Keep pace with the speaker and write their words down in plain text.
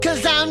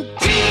'cause I'm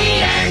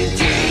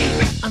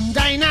TNT. I'm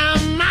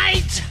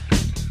dynamite.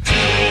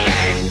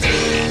 TNT.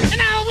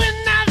 And I'll win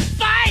the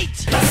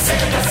fight.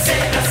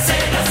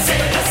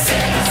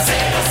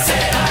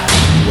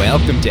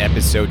 Welcome to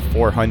episode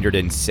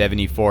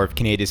 474 of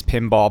Canada's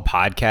Pinball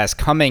Podcast,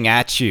 coming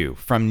at you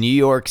from New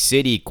York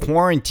City,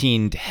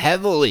 quarantined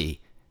heavily.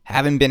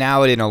 Haven't been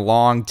out in a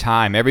long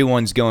time.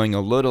 Everyone's going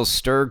a little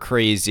stir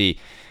crazy.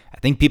 I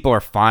think people are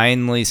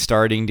finally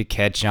starting to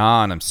catch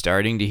on. I'm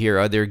starting to hear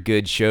other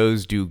good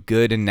shows do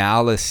good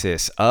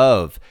analysis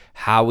of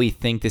how we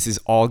think this is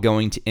all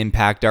going to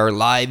impact our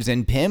lives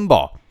in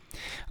pinball.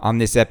 On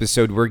this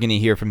episode, we're going to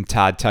hear from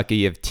Todd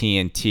Tuckey of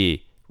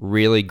TNT.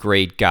 Really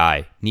great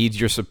guy. Needs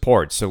your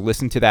support. So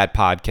listen to that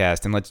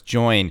podcast and let's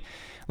join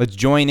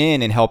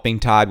in helping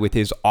Todd with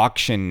his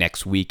auction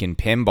next week in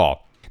pinball.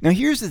 Now,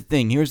 here's the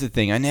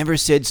thing. I never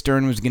said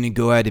Stern was going to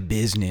go out of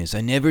business. I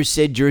never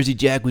said Jersey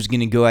Jack was going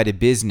to go out of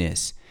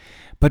business.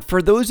 But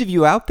for those of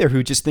you out there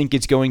who just think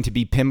it's going to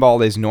be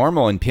pinball as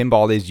normal and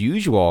pinball as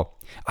usual,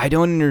 I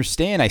don't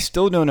understand. I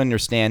still don't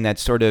understand that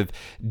sort of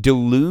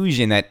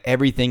delusion that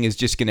everything is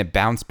just going to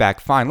bounce back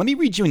fine. Let me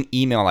read you an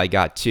email I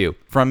got too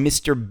from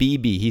Mr.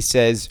 BB. He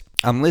says,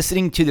 I'm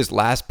listening to this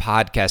last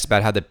podcast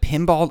about how the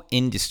pinball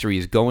industry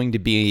is going to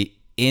be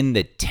in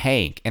the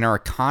tank and our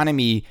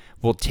economy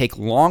will take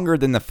longer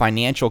than the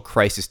financial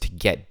crisis to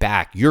get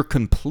back. You're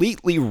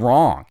completely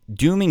wrong.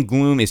 Doom and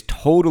gloom is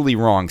totally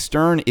wrong.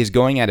 Stern is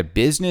going out of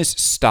business.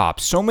 Stop.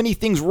 So many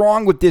things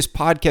wrong with this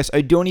podcast.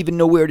 I don't even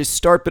know where to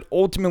start, but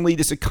ultimately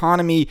this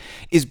economy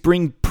is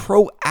being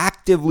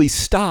proactively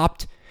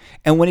stopped.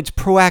 And when it's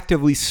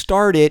proactively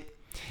started,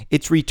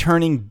 it's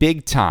returning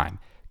big time.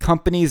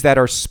 Companies that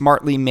are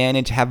smartly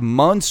managed have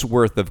months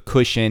worth of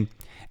cushion.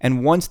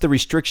 And once the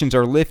restrictions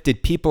are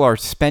lifted, people are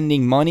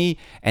spending money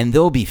and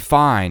they'll be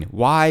fine.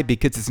 Why?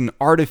 Because it's an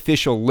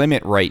artificial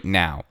limit right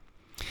now.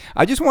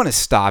 I just want to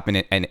stop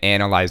and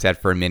analyze that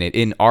for a minute.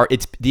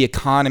 The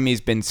economy's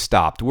been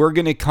stopped. We're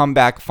going to come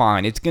back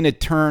fine. It's going to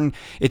turn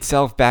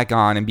itself back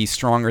on and be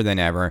stronger than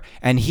ever.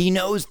 And he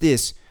knows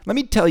this. Let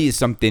me tell you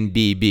something,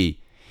 BB.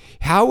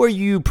 How are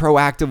you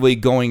proactively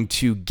going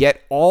to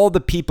get all the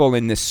people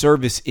in the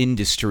service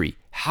industry?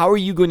 How are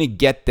you going to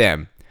get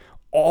them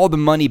all the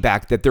money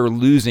back that they're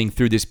losing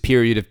through this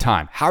period of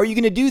time? How are you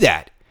going to do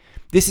that?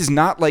 This is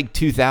not like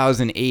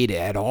 2008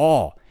 at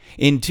all.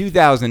 In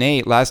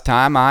 2008, last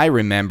time I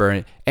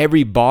remember,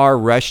 every bar,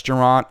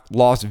 restaurant,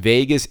 Las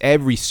Vegas,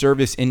 every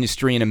service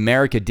industry in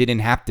America didn't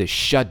have to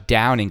shut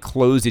down and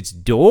close its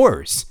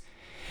doors.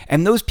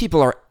 And those people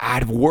are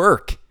out of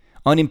work.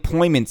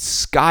 Unemployment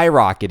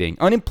skyrocketing.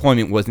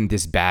 Unemployment wasn't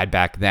this bad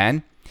back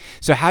then.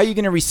 So how are you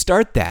going to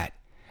restart that?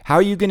 How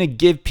are you going to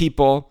give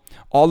people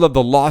all of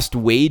the lost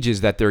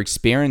wages that they're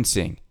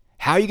experiencing?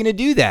 How are you going to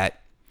do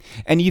that?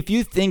 And if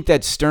you think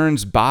that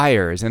Stern's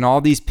buyers and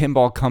all these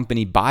pinball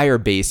company buyer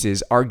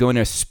bases are going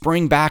to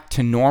spring back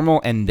to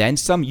normal and then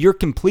some, you're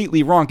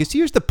completely wrong. Because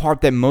here's the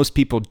part that most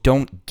people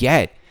don't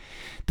get.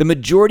 The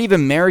majority of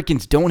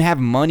Americans don't have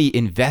money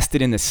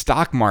invested in the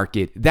stock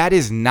market. That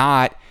is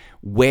not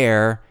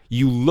where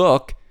you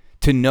look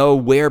to know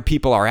where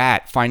people are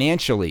at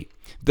financially.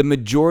 The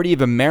majority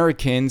of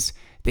Americans,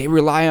 they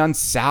rely on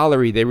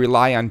salary, they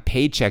rely on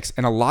paychecks,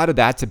 and a lot of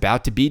that's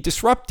about to be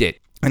disrupted.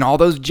 And all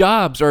those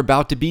jobs are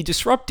about to be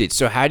disrupted.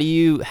 So how do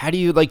you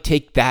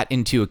take that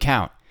into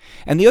account?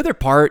 And the other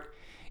part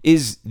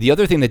is the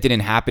other thing that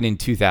didn't happen in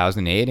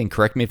 2008, and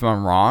correct me if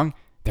I'm wrong,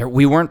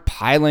 we weren't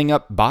piling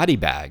up body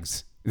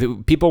bags.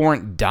 People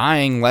weren't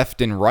dying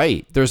left and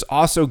right. There's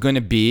going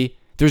to be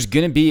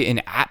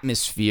an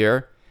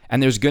atmosphere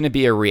and there's going to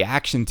be a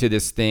reaction to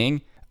this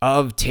thing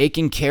of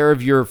taking care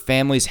of your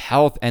family's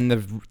health and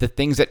the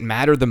things that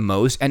matter the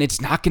most, and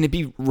it's not going to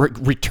be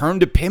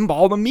returned to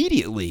pinball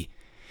immediately.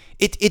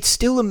 It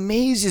still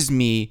amazes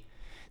me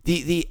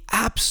the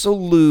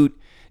absolute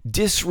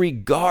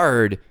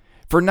disregard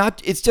for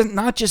it's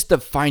not just the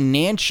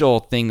financial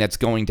thing that's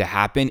going to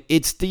happen.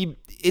 It's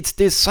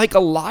this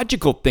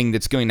psychological thing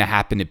that's going to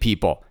happen to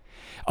people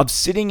of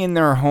sitting in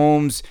their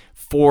homes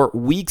for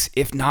weeks,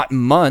 if not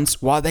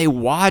months, while they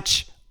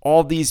watch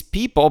all these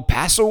people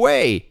pass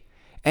away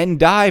and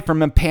die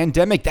from a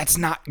pandemic that's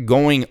not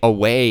going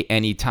away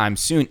anytime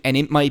soon. And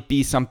it might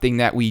be something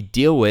that we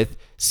deal with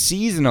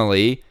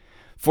seasonally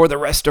for the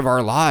rest of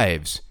our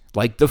lives,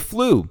 like the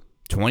flu.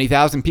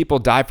 20,000 people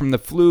die from the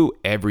flu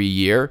every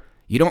year.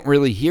 You don't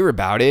really hear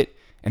about it,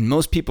 and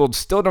most people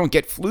still don't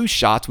get flu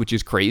shots, which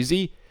is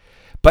crazy.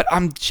 But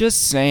I'm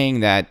just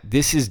saying that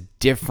this is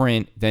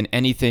different than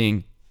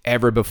anything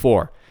ever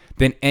before,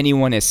 than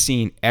anyone has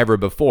seen ever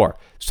before.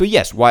 So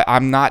yes, while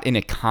I'm not an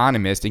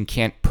economist and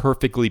can't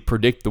perfectly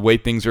predict the way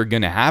things are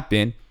going to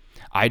happen,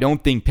 I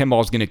don't think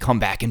pinball is going to come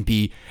back and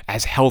be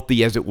as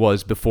healthy as it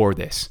was before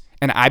this.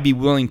 And I'd be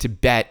willing to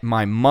bet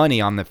my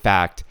money on the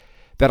fact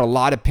that a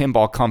lot of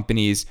pinball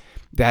companies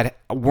that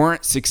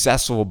weren't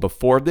successful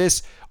before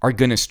this are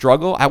going to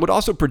struggle. I would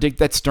also predict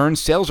that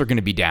Stern's sales are going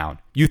to be down.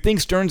 You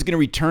think Stern's going to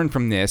return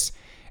from this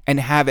and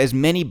have as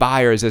many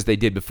buyers as they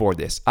did before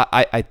this?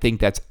 I think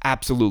that's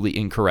absolutely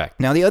incorrect.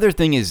 Now, the other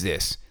thing is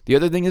this. The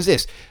other thing is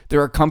this.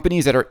 There are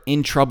companies that are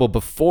in trouble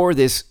before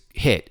this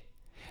hit.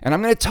 And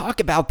I'm going to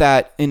talk about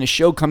that in a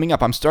show coming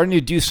up. I'm starting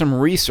to do some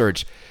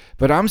research,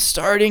 but I'm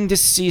starting to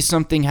see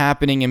something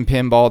happening in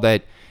pinball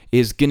that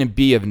is going to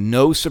be of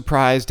no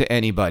surprise to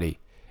anybody.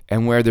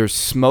 And where there's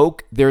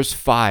smoke, there's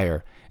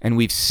fire. And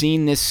we've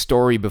seen this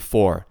story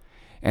before.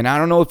 And I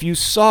don't know if you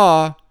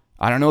saw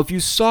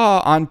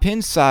on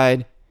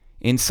Pinside,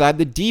 inside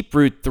the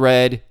Deeproot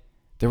thread,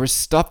 there was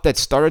stuff that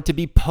started to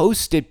be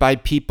posted by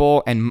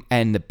people, and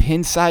the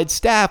Pinside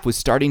staff was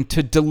starting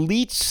to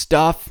delete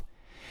stuff.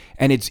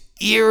 And it's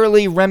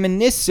eerily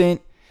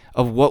reminiscent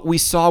of what we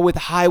saw with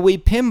Highway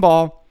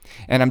Pinball.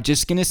 And I'm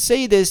just going to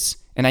say this,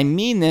 and I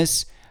mean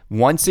this.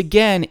 Once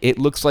again, it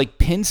looks like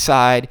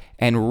Pinside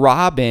and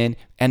Robin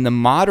and the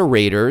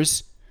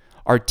moderators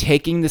are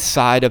taking the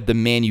side of the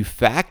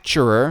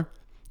manufacturer,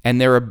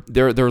 and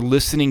they're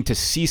listening to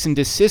cease and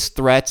desist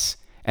threats,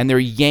 and they're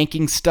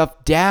yanking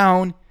stuff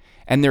down,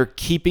 and they're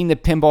keeping the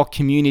pinball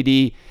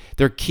community,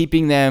 they're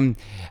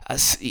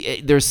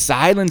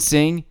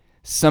silencing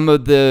some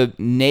of the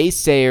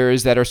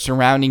naysayers that are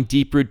surrounding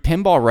Deeproot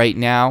Pinball right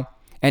now,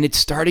 and it's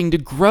starting to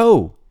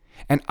grow.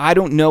 And I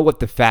don't know what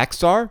the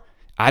facts are.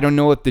 I don't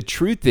know what the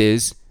truth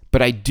is,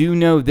 but I do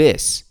know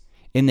this.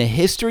 In the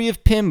history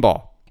of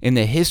pinball, in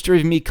the history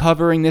of me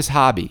covering this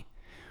hobby,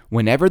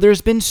 whenever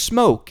there's been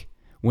smoke,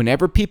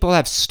 whenever people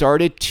have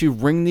started to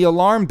ring the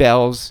alarm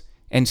bells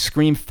and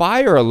scream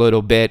fire a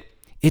little bit,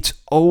 it's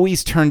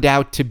always turned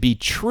out to be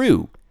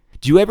true.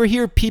 Do you ever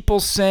hear people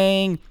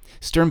saying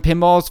Stern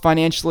Pinball is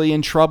financially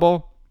in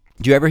trouble?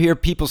 Do you ever hear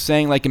people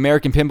saying like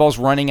American Pinball's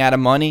running out of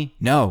money?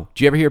 No.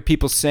 Do you ever hear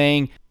people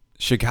saying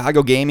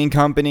Chicago Gaming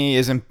Company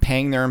isn't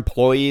paying their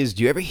employees?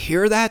 Do you ever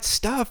hear that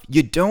stuff?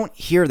 You don't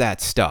hear that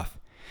stuff.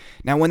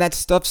 Now, when that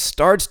stuff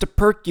starts to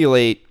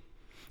percolate,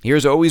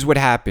 here's always what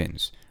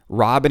happens.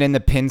 Robin and the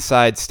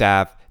Pinside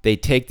staff, they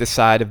take the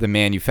side of the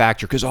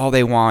manufacturer because all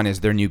they want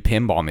is their new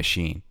pinball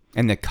machine.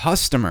 And the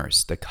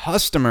customers,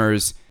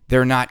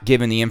 they're not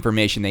given the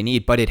information they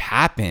need, but it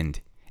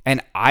happened.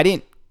 And I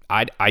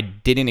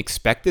didn't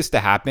expect this to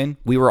happen.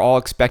 We were all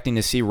expecting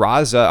to see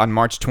Raza on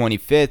March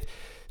 25th.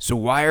 So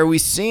why are we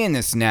seeing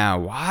this now?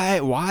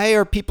 Why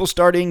are people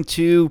starting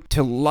to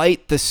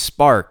light the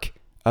spark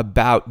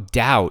about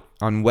doubt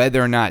on whether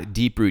or not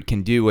Deeproot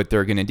can do what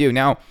they're going to do?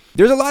 Now,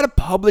 there's a lot of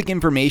public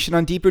information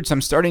on Deeproot, so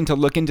I'm starting to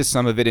look into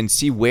some of it and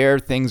see where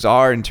things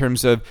are in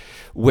terms of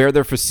where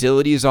their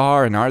facilities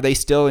are, and are they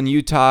still in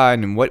Utah,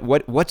 and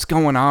what's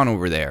going on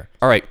over there.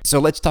 All right, so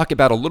let's talk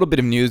about a little bit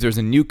of news. There's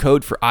a new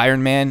code for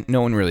Iron Man.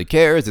 No one really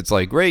cares. It's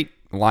like, great,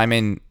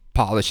 Lyman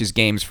polishes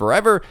games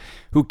forever.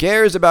 Who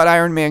cares about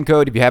Iron Man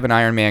code? If you have an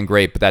Iron Man,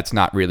 great, but that's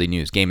not really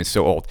news. Game is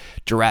so old.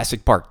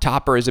 Jurassic Park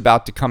Topper is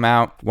about to come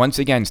out. Once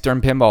again,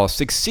 Stern Pinball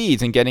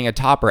succeeds in getting a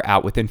Topper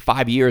out within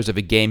 5 years of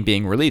a game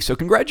being released, so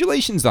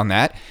congratulations on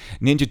that.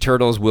 Ninja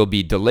Turtles will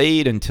be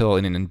delayed until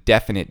an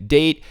indefinite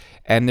date,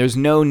 and there's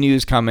no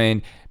news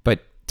coming, but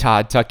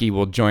Todd Tuckey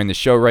will join the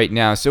show right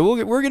now. So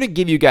we're going to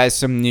give you guys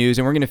some news,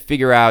 and we're going to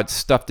figure out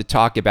stuff to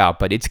talk about,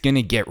 but it's going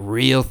to get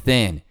real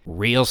thin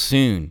real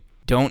soon.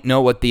 Don't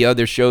know what the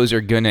other shows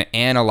are going to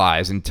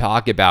analyze and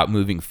talk about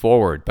moving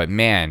forward, but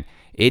man,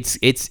 it's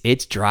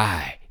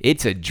dry.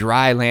 It's a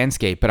dry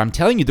landscape, but I'm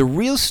telling you, the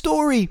real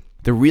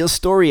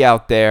story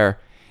out there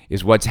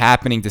is what's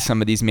happening to some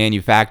of these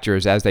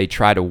manufacturers as they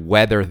try to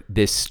weather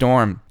this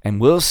storm.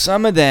 And will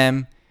some of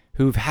them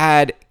who've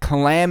had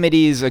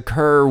calamities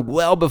occur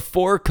well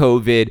before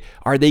COVID,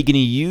 are they going to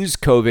use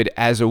COVID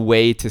as a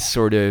way to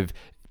sort of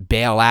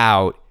bail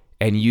out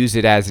and use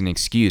it as an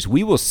excuse?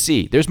 We will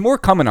see. There's more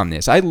coming on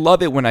this. I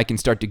love it when I can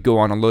start to go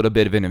on a little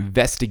bit of an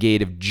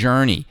investigative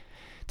journey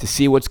to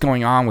see what's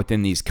going on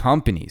within these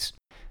companies.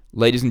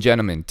 Ladies and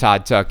gentlemen,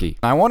 Todd Tuckey.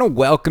 I want to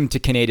welcome to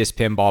Canada's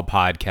Pinball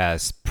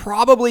Podcast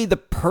probably the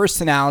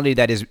personality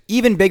that is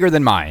even bigger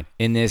than mine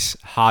in this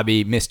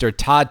hobby, Mr.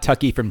 Todd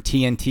Tuckey from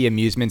TNT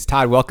Amusements.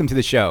 Todd, welcome to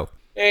the show.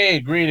 Hey,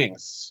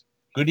 greetings.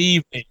 Good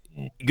evening.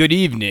 Good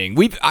evening.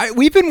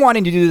 We've been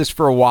wanting to do this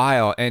for a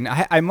while, and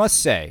I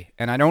must say,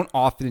 and I don't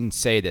often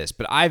say this,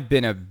 but I've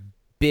been a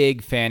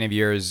big fan of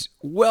yours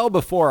well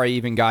before I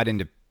even got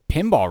into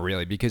pinball,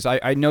 really, because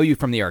I know you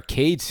from the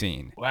arcade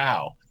scene.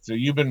 Wow. So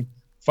you've been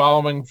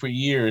following for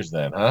years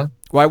then, huh?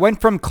 Well, I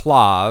went from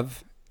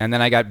Clav, and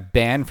then I got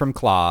banned from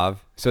Clav,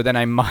 so then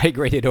I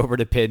migrated over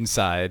to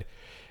Pinside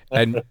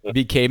and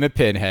became a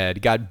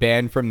pinhead, got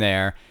banned from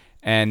there.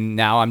 And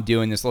now I'm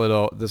doing this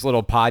little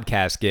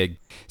podcast gig.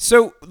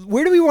 So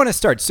where do we want to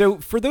start? So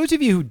for those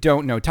of you who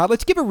don't know, Todd,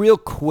 let's give a real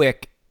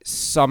quick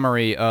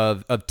summary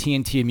of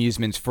TNT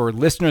Amusements for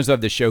listeners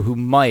of the show who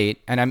might,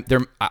 and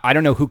I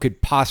don't know who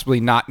could possibly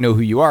not know who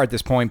you are at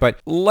this point,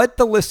 but let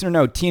the listener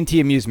know TNT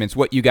Amusements,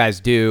 what you guys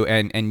do,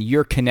 and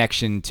your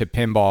connection to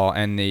pinball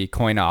and the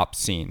coin op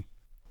scene.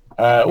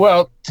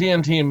 Well,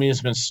 TNT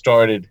Amusements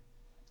started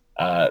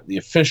the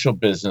official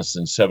business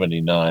in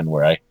 '79,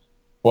 where I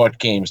bought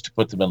games to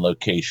put them in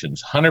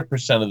locations.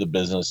 100% of the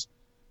business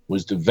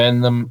was to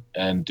vend them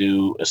and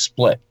do a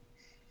split,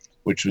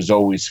 which was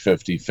always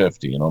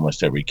 50-50 in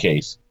almost every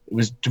case. It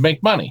was to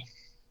make money.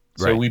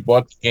 So Right. we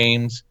bought the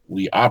games,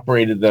 we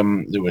operated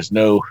them. There was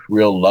no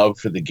real love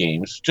for the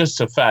games,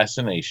 just a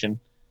fascination.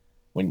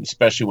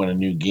 Especially when a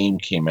new game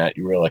came out,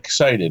 you were real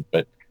excited,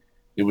 but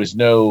there was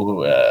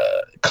no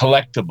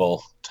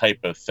collectible type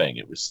of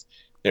thing.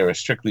 They were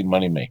strictly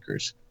money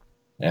makers,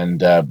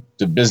 and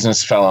the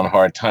business fell on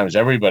hard times.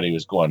 Everybody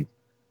was going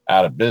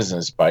out of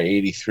business by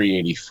 83,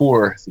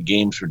 84. The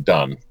games were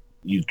done.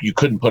 You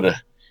couldn't put a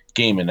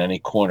game in any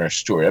corner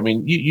store. I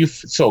mean, you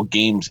saw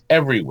games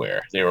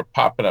everywhere. They were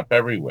popping up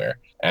everywhere,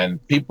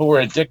 and people were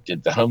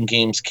addicted. The home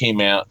games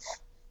came out,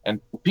 and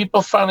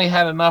people finally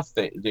had enough.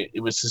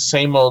 It was the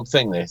same old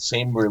thing, the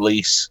same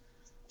release,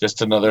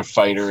 just another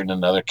fighter in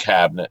another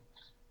cabinet,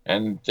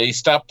 and they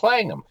stopped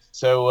playing them.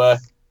 So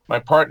my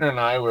partner and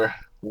I were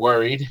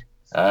worried.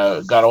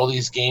 Got all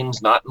these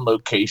games not in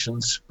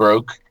locations,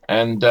 broke,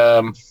 and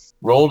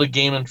rolled a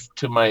game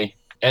into my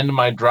end of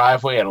my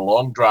driveway. Had a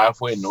long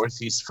driveway in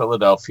Northeast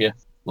Philadelphia.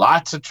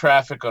 Lots of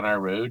traffic on our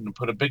road, and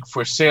put a big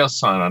for sale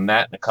sign on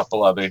that and a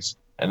couple others.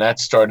 And that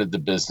started the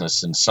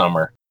business in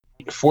summer.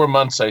 4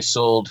 months, I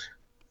sold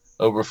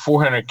over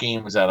 400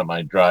 games out of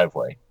my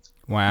driveway.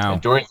 Wow.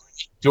 And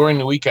during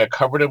the week, I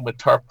covered them with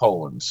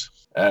tarpaulins.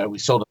 We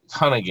sold a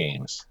ton of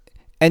games.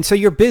 And so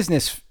your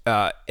business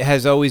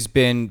has always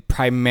been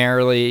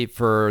primarily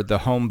for the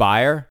home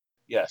buyer?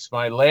 Yes,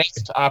 my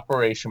last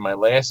operation, my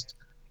last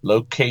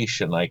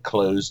location I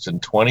closed in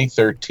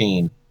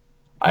 2013.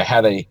 I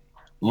had a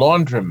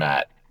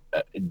laundromat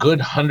a good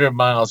 100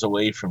 miles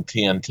away from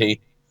TNT,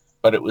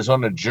 but it was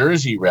on a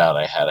Jersey route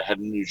I had. I had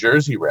a New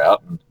Jersey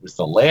route, and it was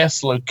the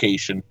last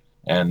location,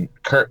 and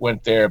Kurt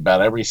went there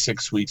about every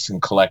 6 weeks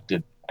and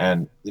collected,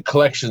 and the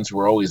collections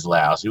were always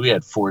lousy. We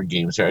had 4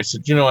 games there. I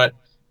said, you know what?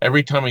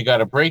 Every time we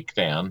got a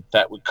breakdown,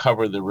 that would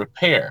cover the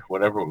repair,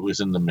 whatever was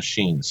in the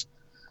machines.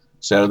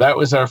 So that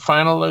was our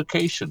final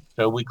location.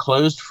 So we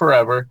closed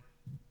forever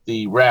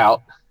the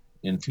route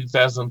in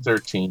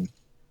 2013,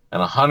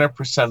 and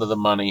 100% of the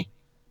money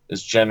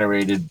is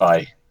generated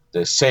by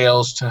the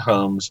sales to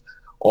homes.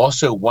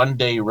 Also,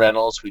 one-day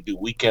rentals. We do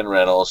weekend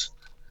rentals,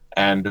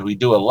 and we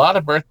do a lot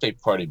of birthday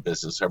party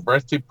business. Our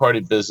birthday party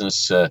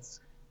business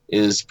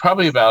is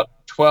probably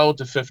about 12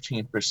 to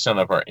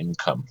 15% of our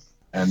income,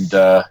 and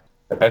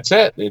that's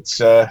it.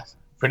 It's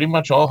pretty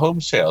much all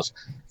home sales.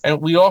 And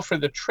we offer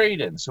the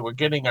trade-in, so we're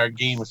getting our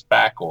games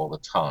back all the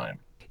time.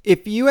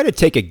 If you had to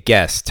take a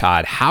guess,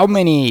 Todd, how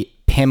many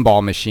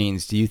pinball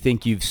machines do you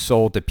think you've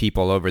sold to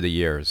people over the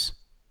years?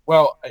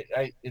 Well,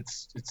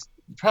 it's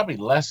probably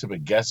less of a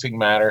guessing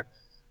matter.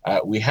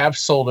 We have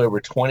sold over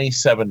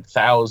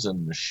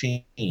 27,000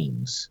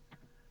 machines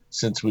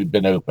since we've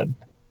been open.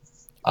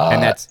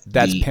 And that's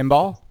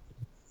pinball?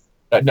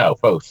 No,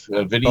 both.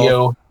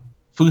 Video,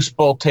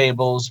 foosball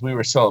tables. We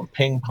were selling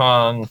ping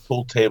pong,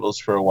 pool tables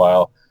for a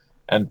while,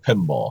 and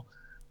pinball.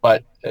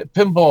 But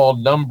pinball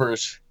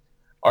numbers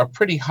are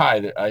pretty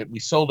high. We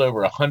sold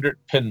over 100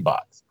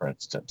 pinbots, for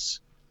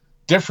instance,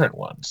 different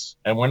ones.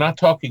 And we're not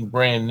talking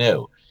brand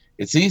new.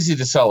 It's easy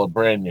to sell a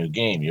brand new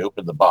game. You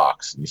open the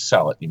box and you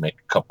sell it, you make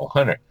a couple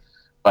hundred.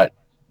 But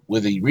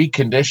with a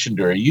reconditioned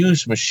or a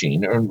used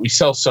machine, or we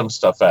sell some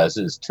stuff as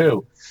is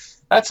too,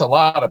 that's a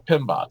lot of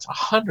pinbots,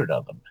 100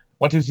 of them.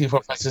 1, 2, 3,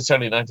 4, 5, 6,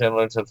 7, 8, 9, 10,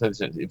 11, 12,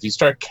 13, 14. If you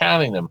start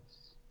counting them,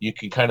 you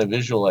can kind of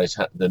visualize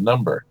the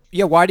number.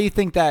 Yeah, why do you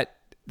think that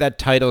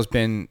title's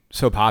been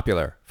so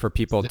popular for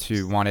people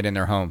to want it in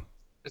their home?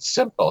 It's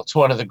simple. It's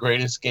one of the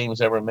greatest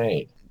games ever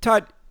made.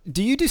 Todd,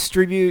 do you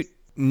distribute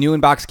new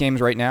in-box games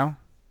right now?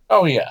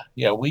 Oh, yeah.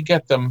 Yeah, we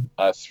get them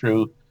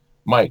through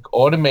Mike,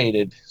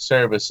 Automated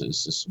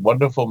Services, this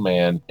wonderful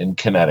man in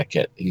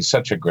Connecticut. He's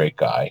such a great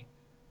guy.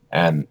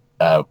 And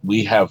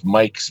we have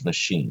Mike's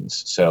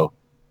machines. So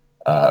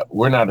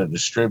we're not a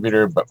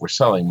distributor, but we're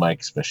selling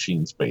Mike's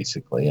machines,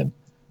 basically.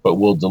 But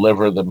we'll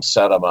deliver them,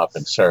 set them up,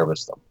 and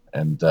service them.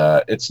 And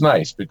it's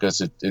nice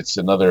because it's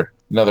another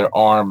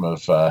arm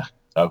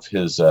of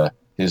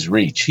his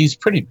reach. He's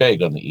pretty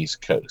big on the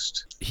East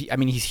Coast.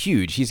 He's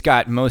huge. He's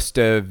got most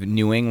of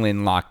New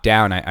England locked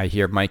down. I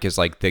hear Mike is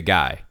like the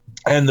guy.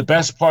 And the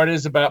best part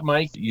is about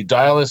Mike, you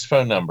dial his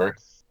phone number,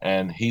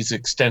 and he's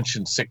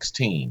extension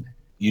 16.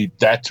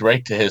 That's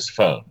right to his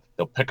phone.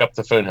 He'll pick up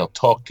the phone. He'll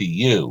talk to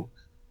you.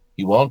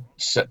 He won't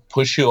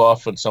push you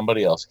off on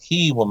somebody else.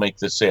 He will make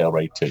the sale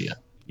right to you.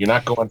 You're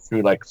not going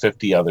through like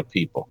 50 other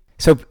people.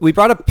 So we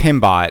brought up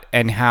Pinbot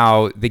and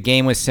how the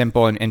game was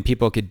simple and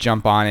people could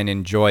jump on and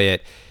enjoy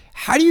it.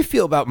 How do you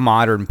feel about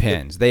modern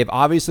pins? They've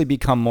obviously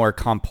become more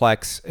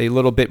complex, a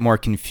little bit more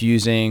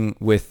confusing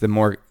with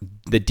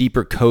the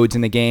deeper codes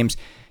in the games.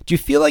 Do you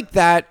feel like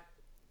that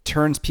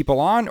turns people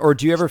on, or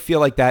do you ever feel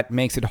like that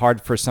makes it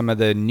hard for some of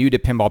the new to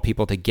pinball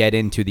people to get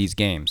into these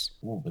games?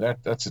 Ooh,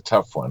 that's a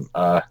tough one.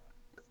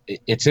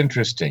 It's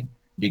interesting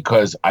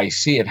because I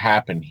see it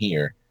happen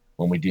here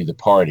when we do the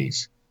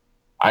parties.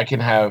 I can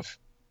have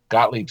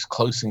Gottlieb's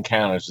Close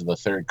Encounters of the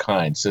Third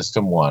Kind,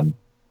 System 1,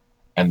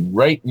 and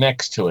right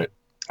next to it,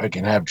 I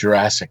can have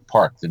Jurassic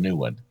Park, the new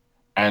one.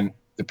 And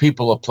the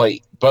people will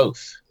play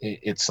both.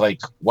 It's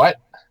like, what?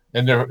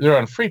 And they're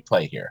on free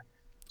play here.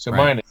 So Right.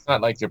 Mine, it's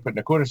not like they're putting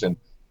the quarters in.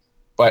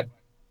 But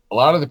a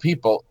lot of the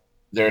people,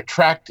 they're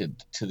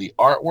attracted to the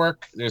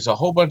artwork. There's a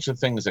whole bunch of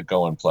things that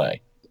go in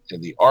play.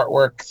 The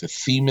artwork, the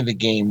theme of the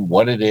game,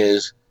 what it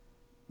is,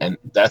 and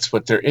that's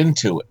what they're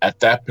into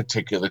at that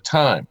particular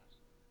time.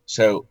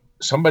 So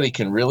somebody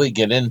can really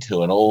get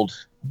into an old,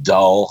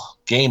 dull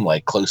game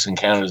like Close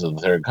Encounters of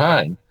the Third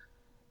Kind,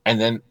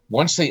 and then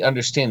once they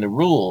understand the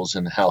rules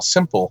and how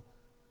simple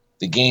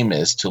the game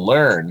is to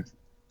learn,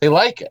 they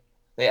like it.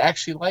 They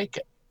actually like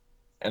it.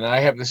 And I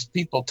have this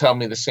people tell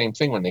me the same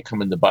thing when they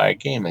come in to buy a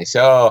game. They say,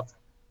 "Oh,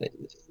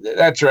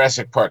 that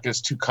Jurassic Park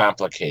is too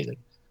complicated.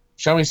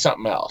 Show me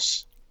something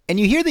else." And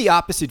you hear the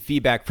opposite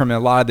feedback from a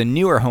lot of the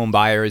newer home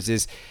buyers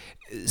is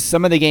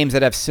some of the games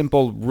that have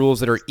simple rules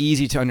that are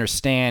easy to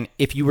understand,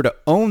 if you were to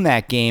own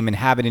that game and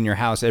have it in your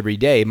house every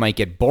day, it might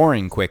get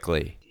boring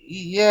quickly.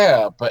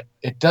 Yeah, but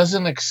it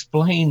doesn't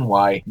explain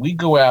why we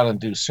go out and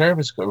do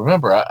service.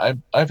 Remember,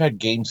 I've had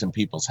games in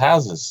people's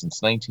houses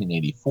since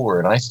 1984,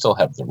 and I still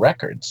have the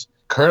records.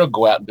 Kurt will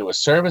go out and do a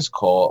service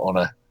call on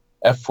a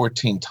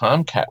F-14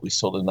 Tomcat we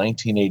sold in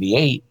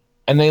 1988,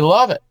 and they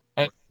love it.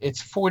 And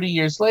it's 40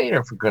 years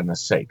later, for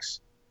goodness sakes.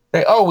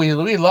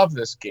 We love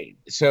this game.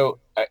 So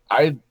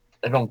I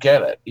don't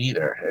get it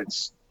either.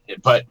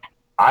 But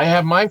I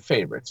have my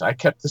favorites. I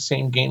kept the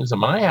same games in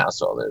my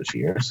house all those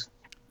years.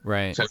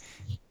 Right. So,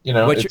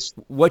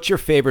 what's your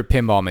favorite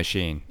pinball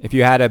machine? If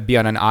you had to be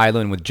on an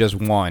island with just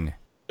one.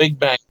 Big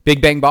Bang.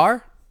 Big Bang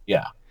Bar?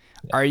 Yeah.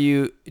 Do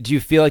you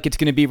feel like it's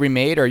going to be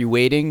remade? Are you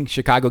waiting?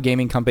 Chicago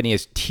Gaming Company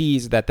has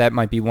teased that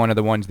might be one of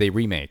the ones they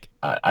remake.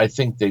 I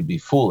think they'd be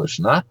foolish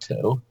not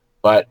to,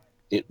 but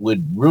it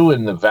would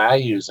ruin the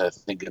values, I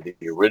think, of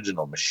the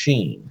original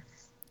machine,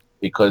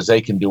 because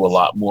they can do a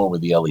lot more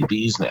with the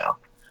LEDs now.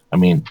 I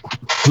mean,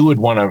 who would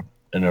want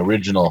an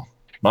original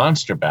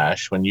Monster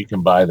Bash when you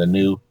can buy the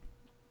new,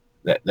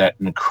 that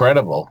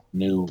incredible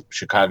new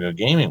Chicago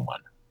Gaming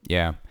one?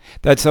 Yeah,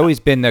 that's always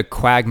been the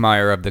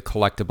quagmire of the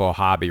collectible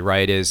hobby,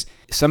 right? Is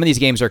some of these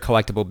games are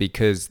collectible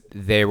because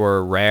they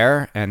were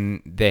rare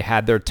and they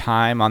had their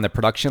time on the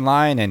production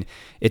line, and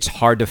it's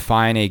hard to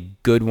find a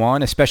good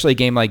one, especially a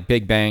game like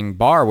Big Bang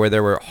Bar where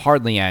there were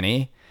hardly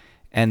any.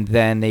 And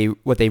then they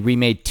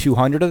remade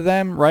 200 of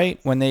them,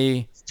 right?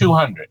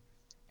 200.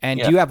 And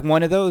yeah. Do you have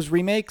one of those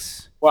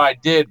remakes? Well, I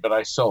did, but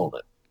I sold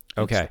it.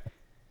 Okay.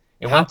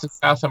 It went to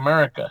South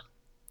America.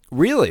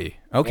 Really?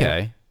 Okay.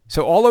 Yeah.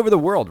 So all over the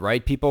world,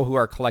 right? People who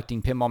are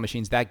collecting pinball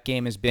machines, that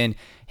game has been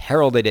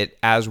heralded it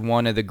as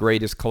one of the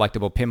greatest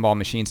collectible pinball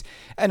machines.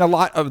 And a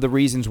lot of the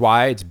reasons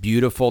why it's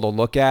beautiful to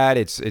look at,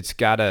 it's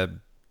got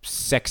a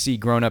sexy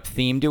grown-up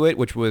theme to it,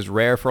 which was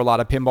rare for a lot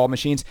of pinball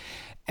machines.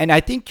 And I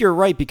think you're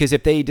right, because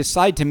if they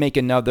decide to make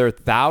another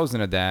 1,000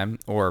 of them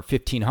or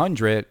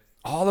 1,500,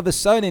 all of a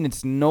sudden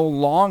it's no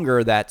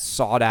longer that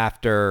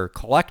sought-after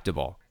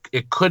collectible.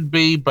 It could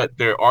be, but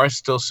there are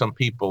still some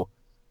people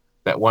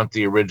that want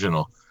the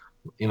original.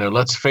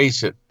 Let's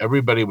face it,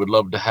 everybody would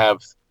love to have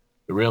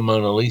the real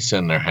Mona Lisa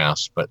in their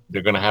house, but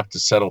they're going to have to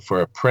settle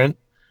for a print,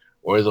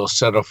 or they'll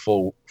settle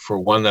for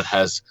one that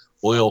has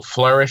oil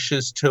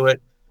flourishes to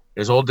it.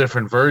 There's all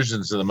different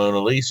versions of the Mona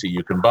Lisa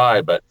you can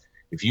buy, but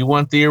if you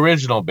want the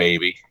original,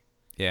 baby,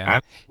 and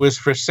it was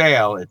for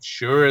sale, it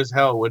sure as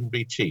hell wouldn't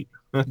be cheap.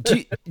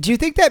 Do you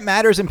think that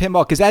matters in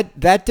pinball? Because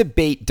that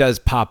debate does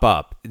pop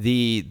up.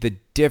 The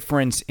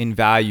difference in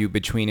value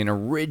between an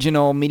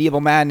original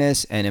Medieval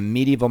Madness and a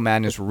Medieval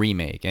Madness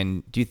remake.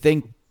 And do you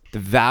think the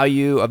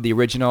value of the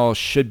original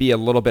should be a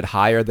little bit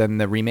higher than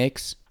the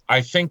remakes?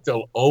 I think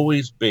there'll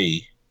always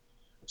be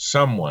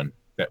someone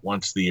that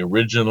wants the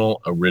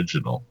original,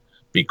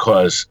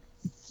 because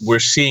we're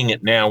seeing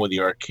it now with the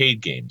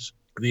arcade games.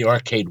 The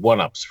arcade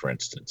one-ups, for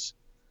instance.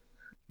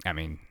 I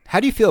mean, how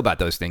do you feel about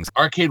those things?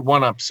 Arcade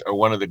one-ups are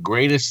one of the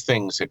greatest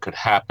things that could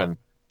happen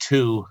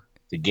to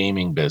the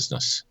gaming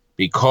business,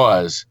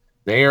 because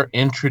they are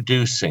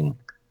introducing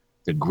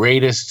the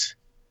greatest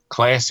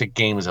classic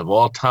games of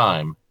all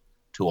time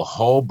to a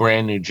whole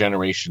brand new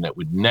generation that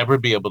would never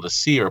be able to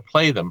see or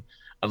play them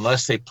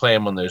unless they play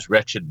them on those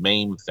wretched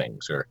MAME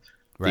things, or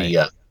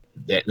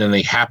then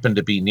they happen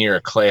to be near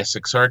a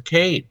classics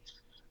arcade.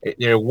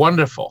 They're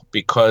wonderful,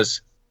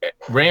 because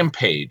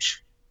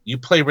Rampage, you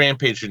play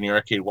Rampage in the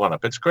arcade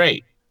one-up, it's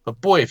great. But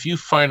boy, if you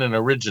find an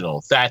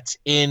original that's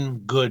in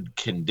good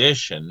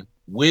condition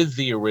with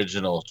the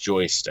original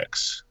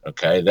joysticks,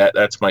 okay,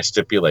 that's my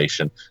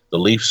stipulation. The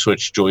leaf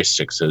switch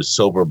joysticks, those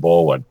silver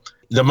ball one.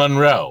 They're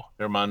Monroe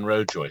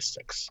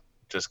joysticks.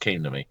 Just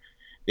came to me.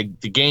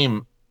 The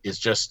game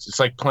is it's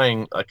like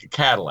playing like a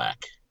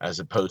Cadillac as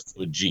opposed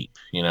to a Jeep,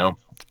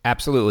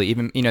 Absolutely.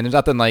 Even, there's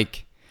nothing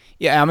like,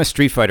 I'm a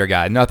Street Fighter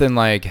guy. Nothing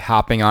like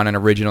hopping on an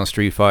original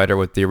Street Fighter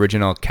with the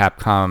original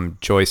Capcom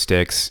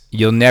joysticks.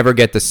 You'll never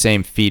get the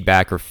same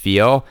feedback or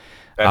feel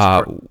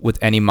with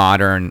any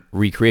modern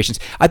recreations.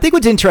 I think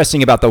what's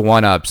interesting about the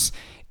one-ups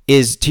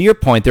is, to your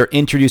point, they're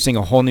introducing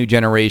a whole new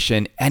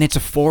generation, and it's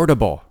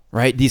affordable,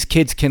 right? These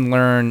kids can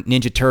learn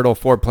Ninja Turtle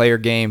 4-player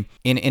game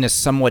in a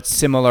somewhat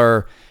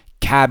similar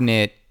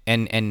cabinet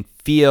and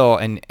feel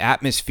and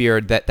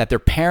atmosphere that their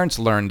parents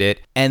learned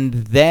it, and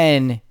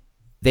then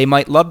they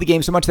might love the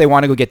game so much they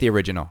want to go get the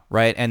original,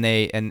 right? And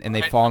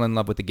they fall in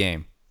love with the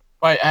game.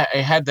 I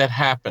had that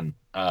happen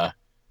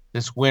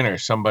this winter.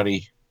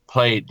 Somebody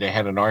played. They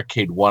had an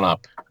arcade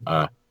 1-up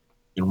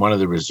in one of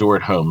the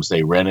resort homes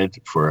they rented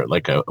for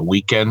like a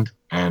weekend,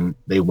 and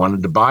they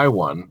wanted to buy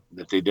one.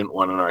 That they didn't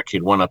want an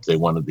arcade 1-up. They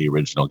wanted the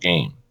original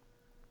game.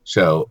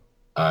 So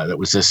that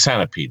was a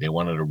Centipede. They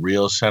wanted a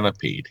real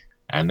Centipede,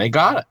 and they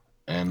got it.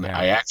 And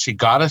I actually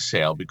got a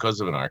sale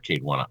because of an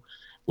arcade 1-up,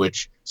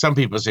 which some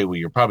people say, well,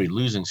 you're probably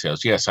losing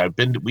sales. Yes,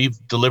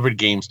 we've delivered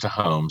games to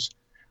homes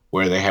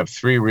where they have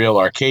 3 real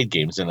arcade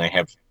games, and they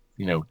have,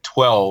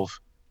 12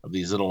 of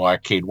these little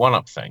arcade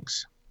 1-up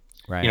things,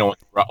 right?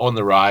 On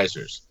the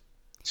risers.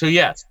 So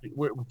yes,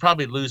 we're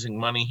probably losing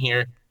money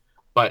here,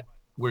 but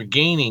we're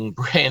gaining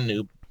brand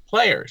new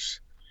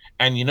players.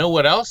 And you know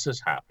what else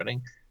is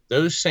happening?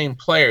 Those same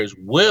players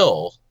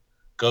will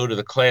go to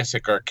the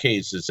classic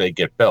arcades as they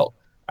get built.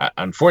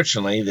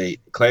 Unfortunately, the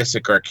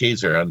classic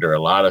arcades are under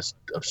a lot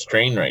of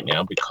strain right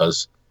now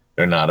because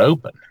they're not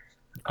open.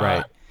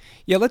 Right.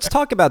 Yeah, let's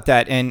talk about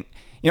that. And,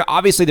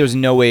 obviously there's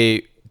no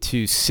way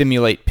to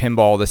simulate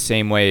pinball the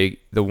same way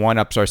the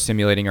 1-ups are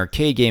simulating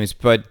arcade games.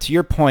 But to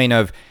your point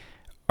of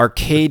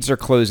arcades are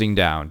closing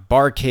down,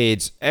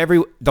 barcades,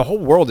 the whole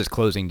world is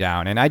closing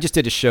down. And I just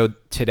did a show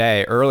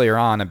today earlier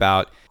on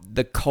about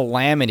the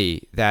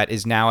calamity that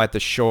is now at the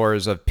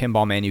shores of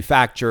pinball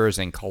manufacturers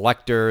and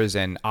collectors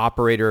and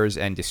operators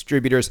and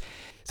distributors.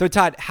 So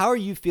Todd, how are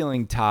you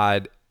feeling,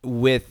 Todd,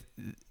 with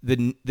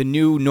the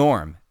new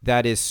norm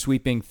that is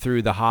sweeping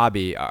through the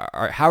hobby?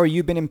 How are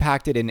you been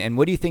impacted, and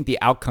what do you think the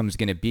outcome is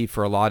going to be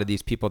for a lot of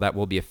these people that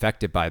will be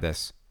affected by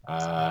this?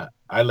 I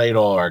laid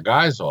all our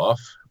guys off.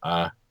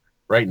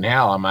 Right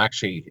now,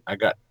 I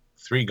got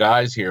 3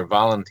 guys here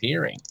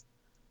volunteering.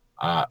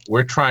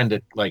 We're trying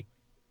to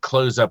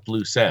close up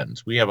loose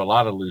ends. We have a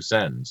lot of loose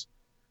ends.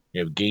 We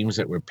have games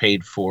that we're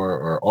paid for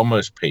or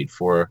almost paid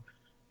for,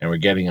 and we're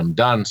getting them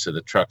done so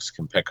the trucks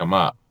can pick them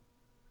up.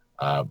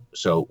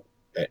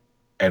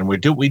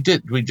 We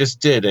just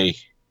did a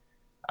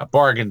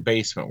bargain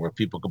basement where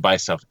people could buy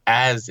stuff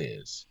as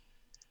is,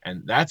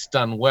 and that's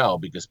done well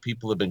because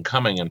people have been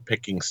coming and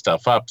picking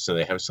stuff up, so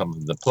they have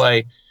something to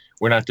play.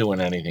 We're not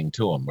doing anything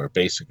to them. We're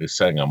basically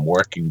saying I'm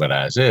working, but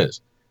as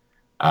is.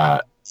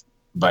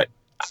 But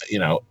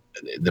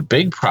the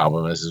big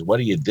problem is what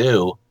do you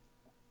do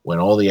when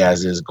all the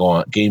as-is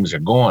games are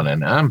gone?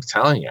 And I'm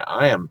telling you,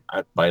 I am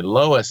at my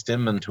lowest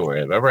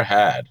inventory I've ever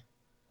had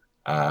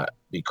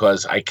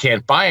because I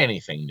can't buy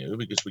anything new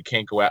because we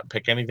can't go out and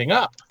pick anything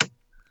up.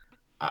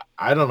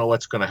 I don't know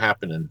what's going to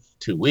happen in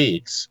 2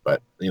 weeks,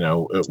 but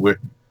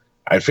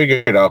I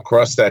figured I'll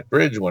cross that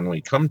bridge when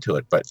we come to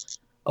it. But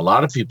a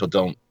lot of people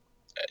don't,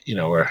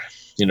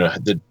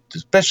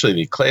 especially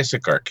the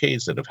classic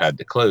arcades that have had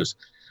to close.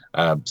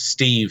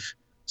 Steve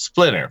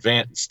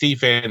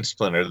Van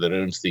Splinter, that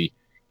owns the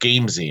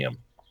Gameseum,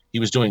 he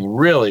was doing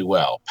really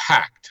well,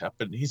 packed up,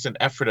 and he's in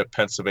Ephrata,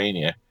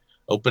 Pennsylvania.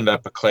 Opened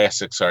up a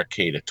classics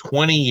arcade at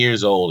 20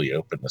 years old. He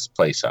opened this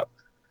place up,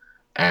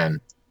 and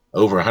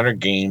over 100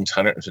 games,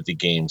 150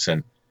 games,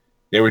 and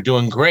they were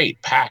doing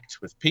great, packed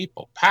with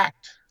people,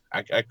 packed.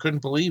 I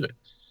couldn't believe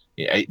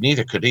it.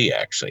 Neither could he,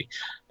 actually.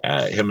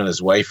 Him and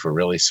his wife were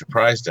really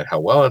surprised at how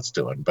well it's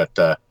doing,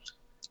 but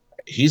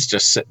he's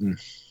just sitting.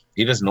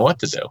 He doesn't know what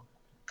to do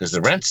because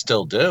the rent's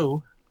still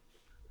due.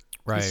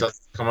 Right. He's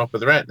come up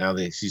with the rent. Now,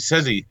 he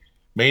says he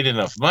made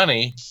enough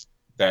money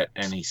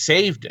and he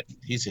saved it.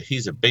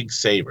 He's a big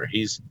saver.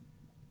 He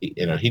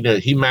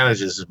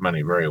manages his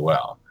money very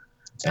well,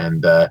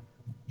 and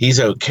he's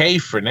okay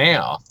for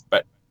now.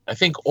 But I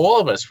think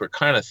all of us were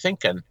kind of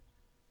thinking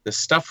this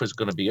stuff was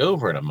going to be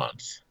over in a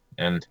month,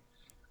 and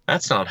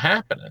that's not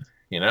happening.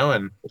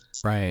 And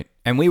right.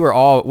 And we were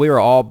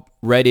all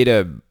ready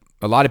to.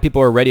 A lot of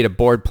people were ready to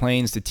board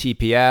planes to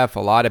TPF. A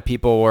lot of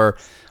people were,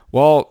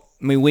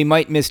 we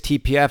might miss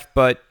TPF,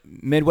 but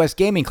Midwest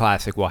Gaming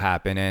Classic will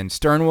happen, and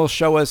Stern will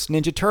show us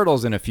Ninja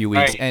Turtles in a few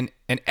weeks, right.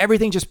 and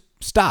everything just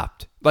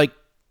stopped. Like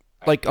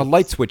a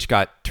light switch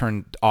got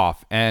turned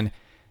off, and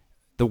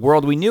the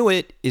world we knew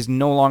it is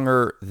no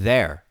longer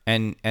there,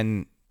 and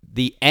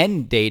the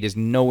end date is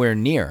nowhere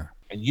near.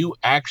 And you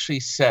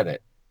actually said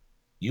it.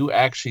 You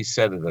actually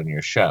said it on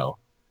your show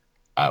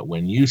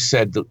when you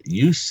said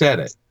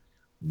it.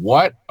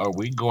 What are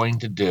we going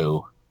to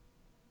do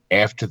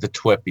after the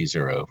TWIPYs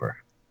are over?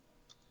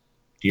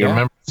 Do you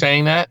remember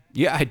saying that?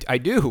 Yeah, I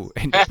do.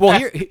 And, well,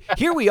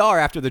 here we are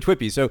after the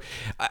TWIPYs. So,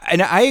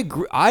 and I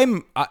agree.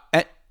 And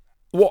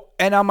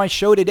on my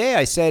show today,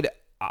 I said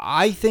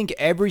I think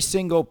every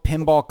single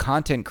pinball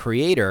content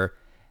creator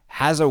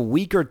has a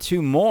week or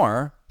two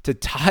more to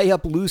tie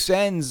up loose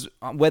ends,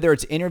 whether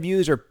it's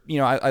interviews or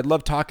I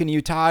love talking to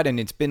you, Todd, and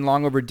it's been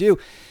long overdue.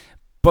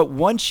 But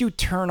once you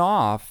turn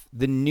off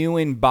the new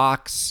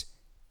in-box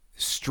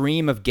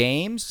stream of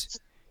games,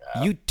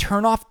 you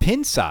turn off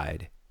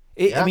Pinside.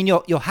 I mean,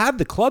 you'll have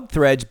the club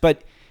threads,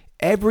 but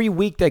every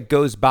week that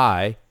goes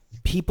by,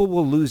 people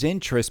will lose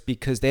interest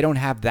because they don't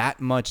have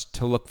that much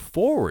to look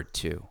forward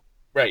to.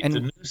 Right. And the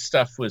new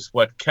stuff was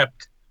what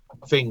kept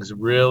things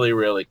really,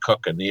 really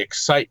cooking. The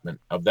excitement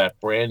of that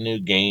brand new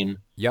game.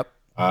 Yep.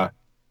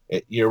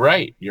 You're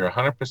right. You're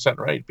 100%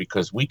 right,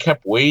 because we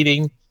kept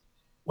waiting.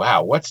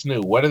 Wow, what's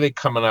new? What are they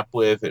coming up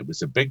with? It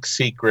was a big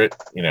secret,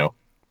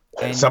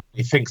 And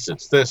somebody thinks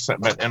it's this,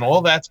 and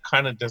all that's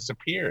kind of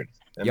disappeared.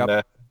 And,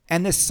 yep.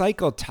 And this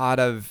cycle, Todd,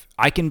 of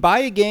I can buy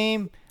a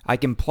game, I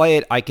can play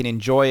it, I can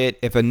enjoy it.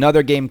 If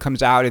another game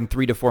comes out in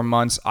 3 to 4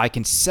 months, I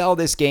can sell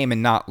this game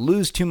and not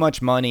lose too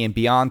much money and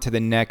be on to the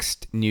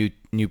next new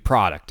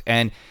product.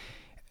 And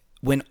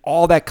when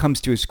all that comes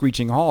to a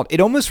screeching halt,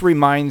 it almost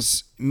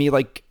reminds me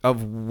like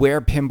of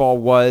where pinball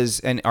was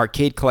and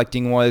arcade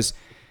collecting was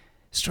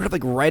sort of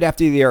like right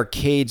after the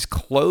arcades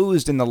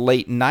closed in the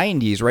late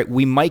 90s, right?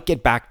 We might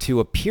get back to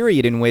a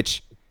period in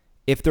which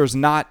if there's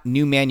not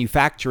new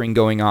manufacturing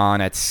going on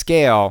at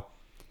scale,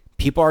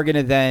 people are going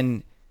to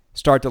then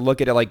start to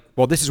look at it like,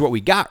 well, this is what we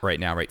got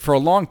right now, right? For a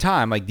long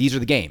time, like these are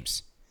the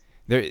games.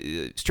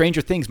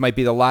 Stranger Things might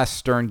be the last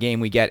Stern game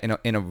we get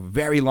in a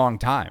very long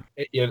time.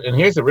 And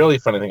here's the really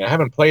funny thing. I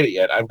haven't played it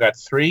yet. I've got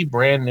 3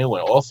 brand new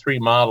and all 3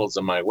 models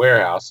in my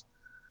warehouse,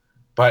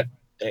 but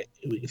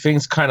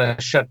things kind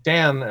of shut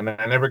down and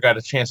I never got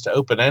a chance to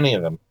open any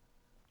of them.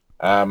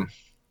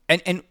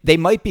 And they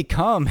might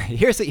become,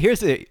 here's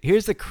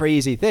the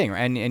crazy thing,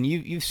 and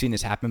you've seen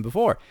this happen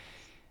before.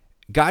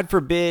 God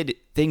forbid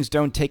things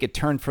don't take a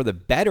turn for the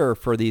better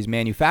for these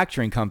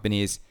manufacturing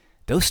companies.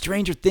 Those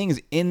Stranger Things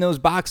in those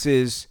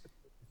boxes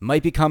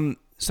might become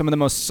some of the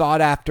most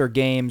sought after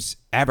games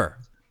ever.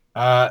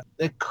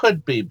 It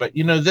could be, but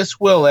this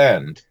will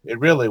end. It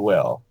really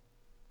will.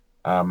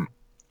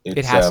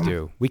 It has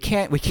to. We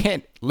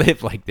can't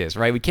live like this,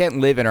 right? We can't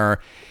live in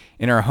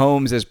our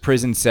homes as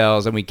prison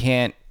cells, and we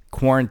can't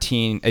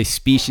quarantine a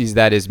species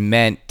that is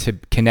meant to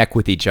connect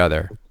with each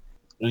other.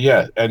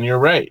 Yeah, and you're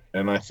right.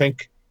 And I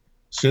think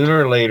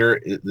sooner or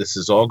later, this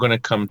is all going to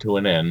come to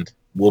an end.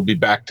 We'll be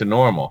back to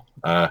normal.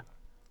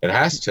 It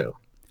has to.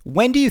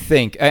 When do you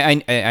think,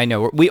 I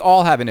know we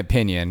all have an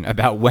opinion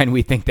about when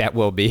we think that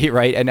will be,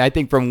 right? And I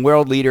think from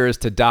world leaders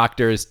to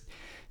doctors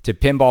to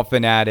pinball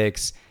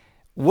fanatics,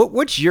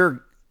 what's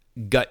your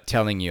gut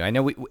telling you? I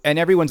know and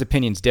everyone's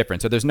opinion's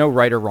different, so there's no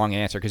right or wrong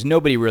answer because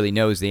nobody really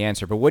knows the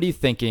answer. But what are you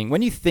thinking? When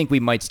do you think we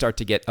might start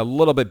to get a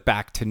little bit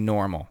back to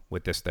normal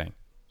with this thing?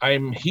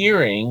 I'm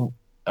hearing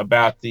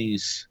about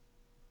these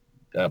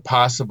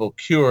possible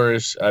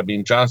cures. I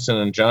mean,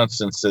 Johnson &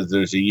 Johnson says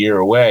there's a year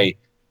away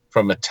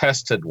from a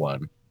tested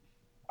one.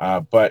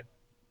 But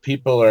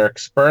people are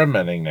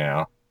experimenting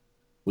now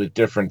with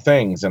different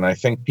things, and I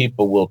think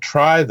people will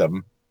try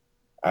them,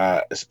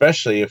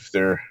 especially if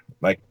they're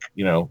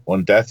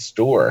on death's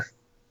door.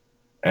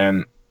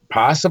 And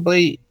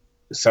possibly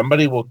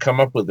somebody will come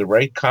up with the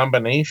right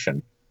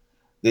combination.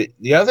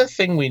 The other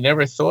thing we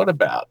never thought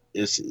about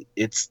is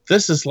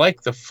this is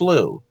like the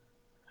flu,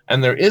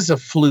 and there is a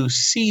flu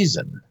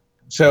season.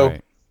 So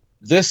right.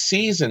 This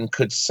season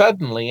could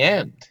suddenly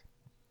end.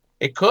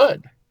 It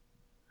could.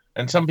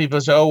 And some people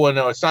say, oh, well,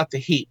 no, it's not the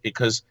heat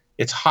because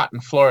it's hot in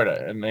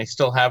Florida and they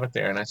still have it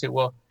there. And I say,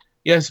 well,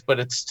 yes, but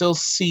it's still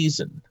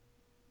season.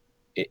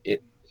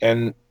 It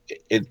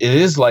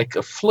is like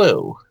a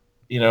flu,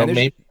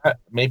 maybe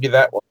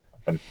that will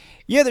happen.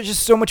 Yeah, there's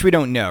just so much we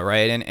don't know,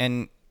 right?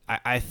 And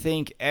I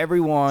think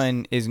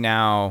everyone is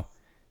now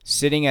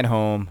sitting at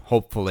home,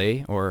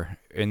 hopefully, or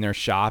in their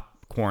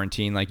shop,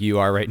 quarantine like you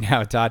are right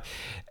now, Todd.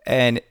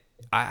 And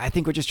I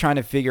think we're just trying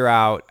to figure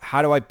out,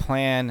 how do I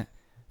plan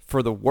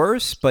for the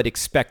worst but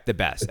expect the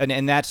best?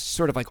 And that's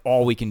sort of like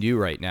all we can do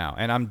right now.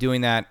 And I'm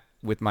doing that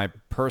with my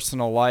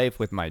personal life,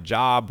 with my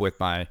job, with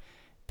my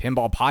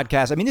pinball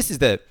podcast. I mean,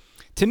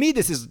 to me,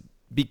 this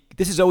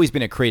has always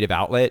been a creative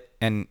outlet,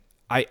 and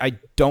I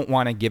don't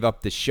want to give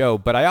up the show,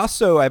 but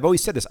I've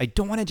always said this, I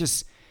don't want to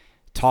just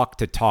talk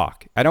to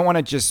talk. I don't want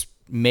to just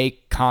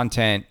make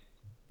content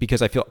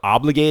because I feel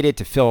obligated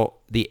to fill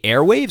the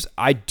airwaves.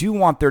 I do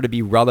want there to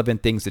be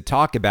relevant things to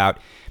talk about.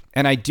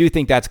 And I do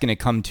think that's going to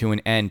come to an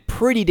end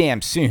pretty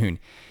damn soon,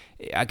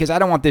 because I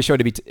don't want this show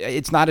to be,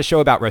 it's not a show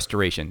about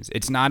restorations.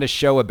 It's not a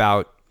show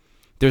about,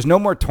 there's no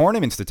more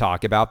tournaments to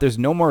talk about. There's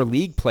no more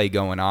league play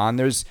going on.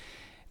 There's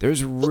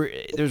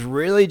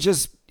really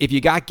just, if you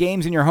got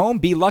games in your home,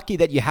 be lucky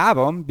that you have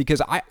them,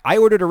 because I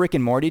ordered a Rick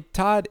and Morty,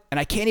 Todd, and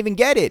I can't even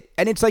get it.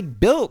 And it's like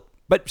built,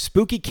 but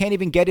Spooky can't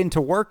even get into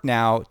work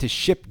now to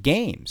ship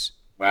games.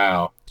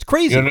 Wow. It's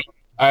crazy.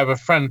 I have a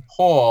friend,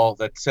 Paul,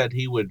 that said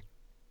he would,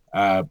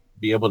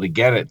 be able to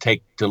get it,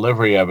 take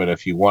delivery of it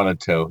if you wanted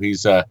to.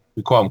 He's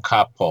we call him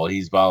Cop Paul.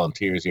 He's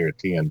volunteers here at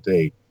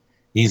TNT.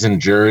 He's in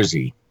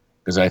Jersey,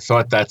 because I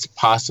thought that's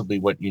possibly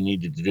what you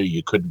needed to do.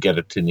 You couldn't get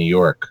it to New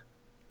York.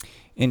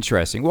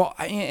 Interesting. Well,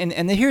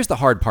 and here's the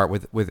hard part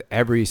with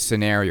every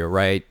scenario,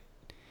 right?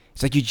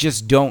 It's like you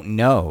just don't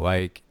know.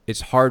 Like,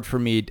 it's hard for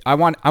me. I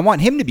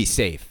want him to be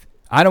safe.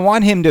 I don't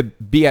want him to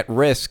be at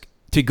risk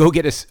to go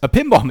get a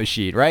pinball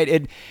machine,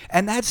 right?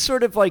 And that's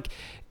sort of like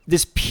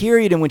this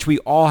period in which we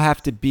all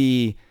have to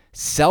be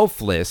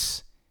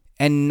selfless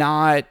and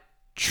not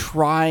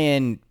try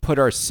and put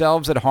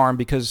ourselves at harm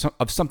because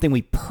of something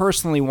we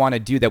personally want to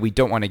do that we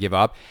don't want to give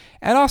up,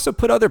 and also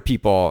put other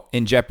people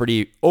in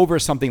jeopardy over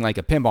something like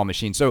a pinball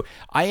machine. So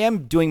I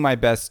am doing my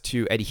best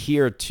to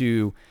adhere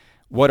to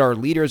what our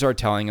leaders are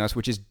telling us,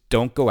 which is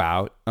don't go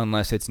out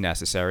unless it's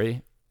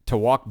necessary. To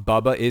walk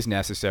Bubba is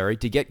necessary.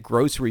 To get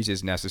groceries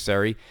is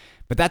necessary.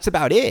 But that's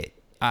about it.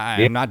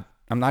 I'm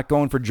not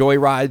going for joy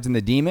rides in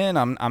the Demon.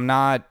 I'm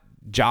not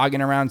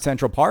jogging around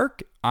Central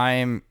Park.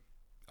 I'm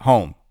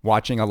home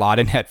watching a lot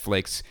of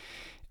Netflix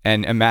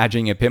and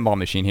imagining a pinball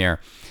machine here.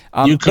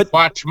 You could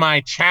watch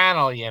my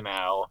channel, you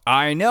know.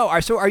 I know.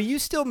 So are you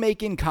still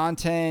making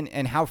content,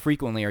 and how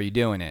frequently are you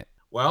doing it?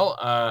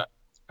 Well,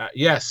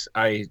 yes.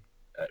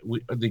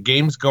 The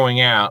game's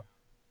going out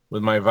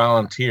with my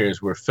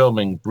volunteers. We're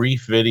filming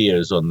brief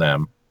videos on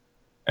them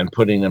and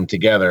putting them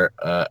together.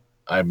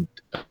 I'm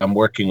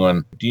working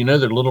on, do you know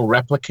the little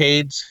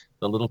Replicades?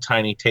 The little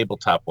tiny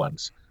tabletop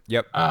ones?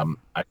 Yep.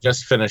 I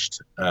just finished...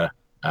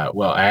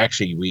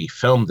 we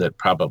filmed it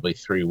probably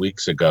 3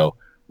 weeks ago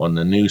on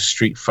the new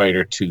Street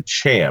Fighter II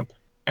Champ,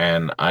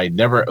 and I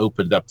never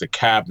opened up the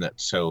cabinet.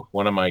 So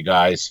one of my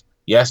guys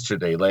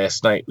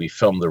last night, we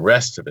filmed the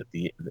rest of it.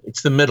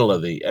 It's the middle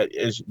of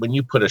when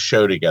you put a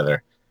show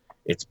together,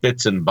 it's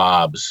bits and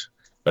bobs,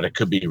 but it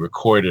could be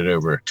recorded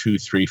over a 2,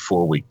 3,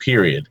 4 week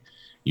period.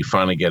 You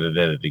finally get it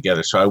edited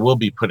together. So I will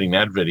be putting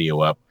that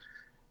video up,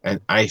 and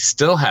I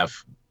still have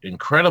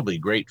incredibly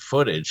great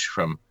footage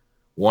from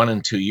 1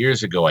 and 2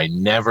 years ago. I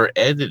never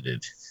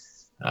edited.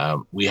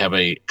 We have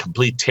a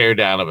complete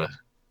teardown of a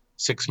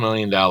 $6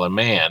 million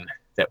man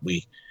that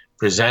we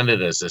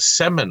presented as a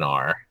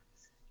seminar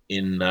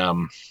in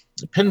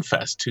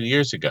PinFest 2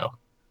 years ago.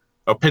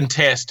 Oh,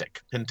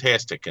 Pintastic in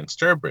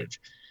Sturbridge.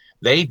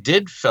 They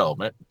did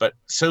film it, but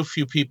so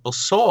few people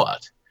saw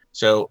it.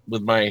 So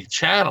with my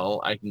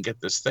channel, I can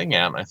get this thing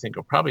out, and I think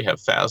I'll probably have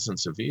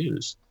thousands of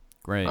views.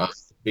 Great.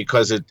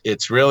 Because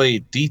it's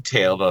really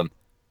detailed on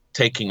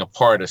taking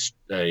apart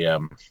a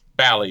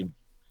Bally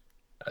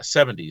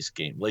 70s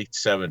game, late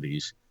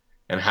 70s,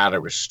 and how to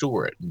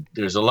restore it. And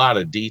there's a lot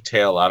of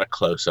detail, a lot of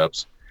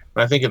close-ups,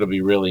 but I think it'll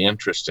be really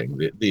interesting.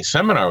 The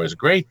seminar was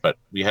great, but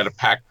we had a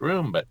packed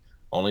room, but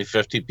only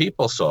 50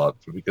 people saw it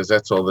because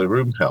that's all the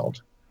room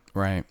held.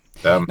 Right.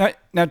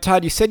 Now,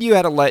 Todd, you said you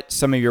had to let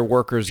some of your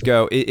workers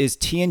go. Is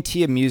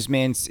TNT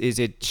Amusements, is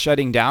it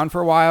shutting down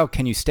for a while?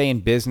 Can you stay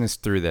in business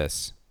through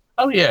this?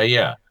 Oh,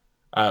 yeah.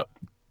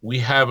 We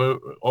have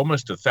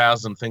almost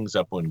 1,000 things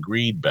up on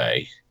Greed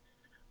Bay.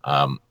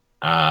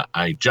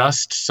 I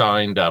just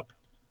signed up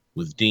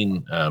with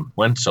Dean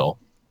Wenzel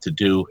to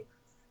do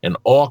an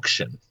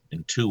auction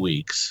in 2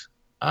 weeks.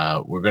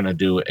 We're going to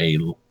do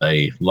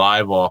a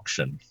live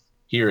auction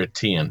here at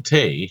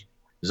TNT.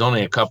 There's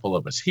only a couple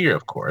of us here,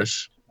 of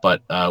course,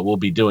 but we'll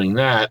be doing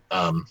that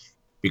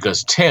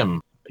because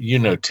Tim,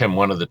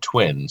 one of the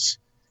twins,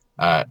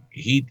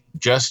 he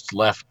just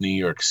left New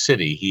York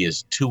City. He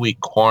is 2-week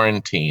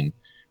quarantine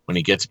when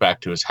he gets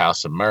back to his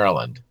house in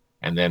Maryland.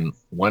 And then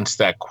once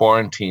that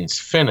quarantine's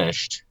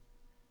finished,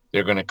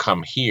 they're going to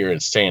come here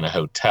and stay in a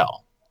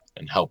hotel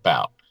and help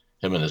out,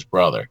 him and his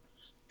brother.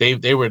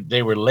 They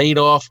were laid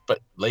off, but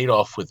laid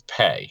off with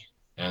pay.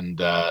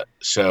 And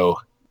so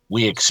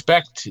we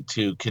expect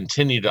to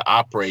continue to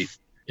operate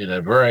in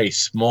a very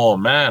small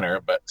manner,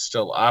 but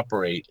still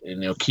operate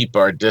and keep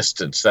our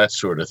distance, that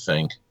sort of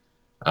thing,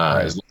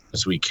 as long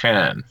as we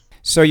can.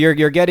 So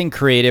you're getting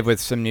creative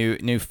with some new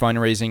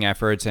fundraising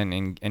efforts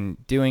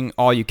and doing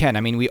all you can.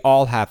 I mean, we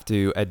all have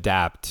to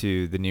adapt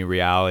to the new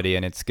reality,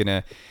 and it's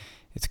gonna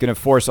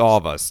force all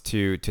of us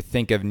to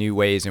think of new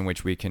ways in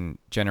which we can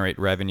generate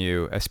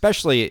revenue,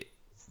 especially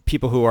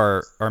people who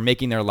are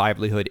making their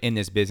livelihood in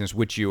this business,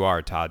 which you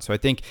are, Todd. So I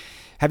think,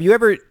 have you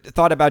ever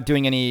thought about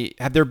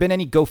have there been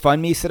any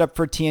GoFundMe set up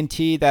for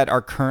TNT that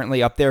are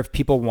currently up there if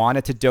people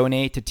wanted to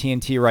donate to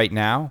TNT right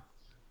now?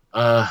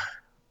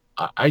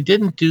 I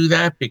didn't do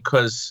that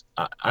because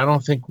I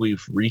don't think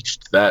we've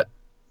reached that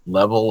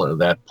level or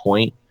that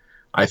point.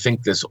 I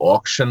think this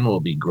auction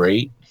will be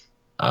great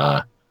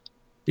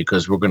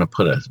because we're going to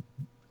put a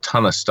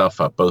ton of stuff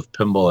up, both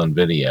pinball and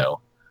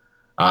video.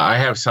 I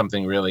have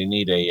something really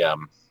neat.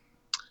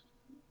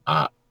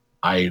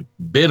 I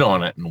bid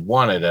on it and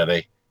won it at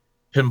a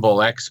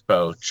Pinball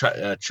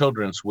Expo,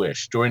 Children's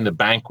Wish. During the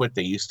banquet,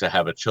 they used to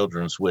have a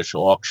Children's Wish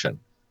auction.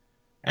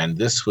 And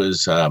this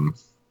was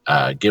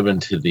given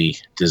to the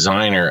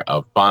designer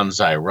of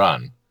Banzai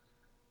Run,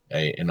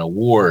 an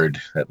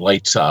award that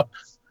lights up,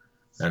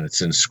 and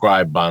it's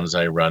inscribed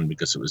Banzai Run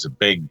because it was a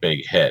big,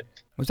 big hit.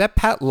 Was that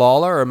Pat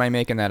Lawler, or am I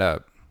making that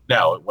up?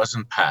 No, it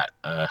wasn't Pat.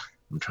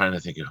 I'm trying to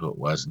think of who it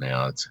was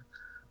now. It's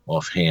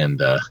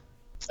offhand.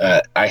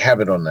 I have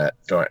it on that.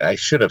 I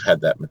should have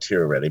had that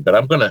material ready, but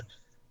I'm going to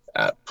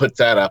put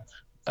that up.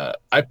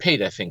 I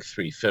paid, I think,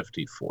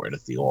 $350 for it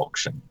at the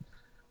auction,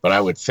 but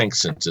I would think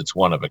since it's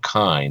one of a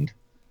kind,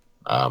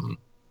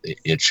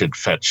 it should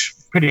fetch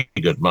pretty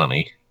good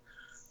money.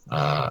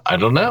 I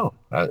don't know.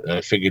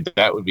 I figured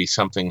that would be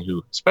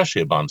something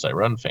especially a Banzai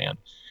Run fan.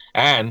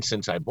 And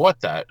since I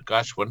bought that,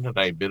 gosh, when did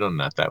I bid on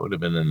that? That would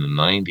have been in the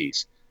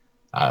 90s.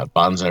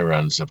 Bonsai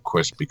runs, of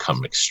course,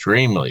 become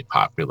extremely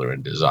popular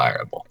and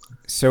desirable.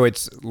 So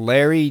it's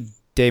Larry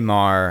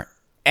DeMar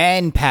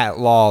and Pat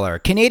Lawler.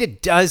 Canada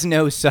does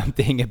know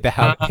something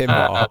about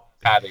pinball.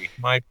 Patty,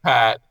 my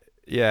Pat.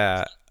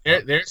 Yeah.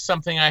 There's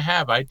something I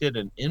have. I did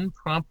an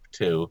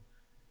impromptu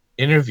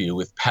interview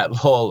with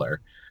Pat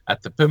Lawler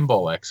at the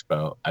Pinball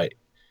Expo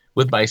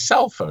with my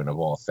cell phone, of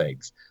all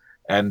things.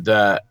 And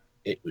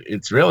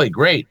it's really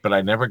great, but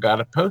I never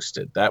got it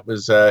posted. That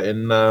was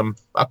in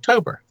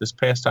October, this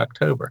past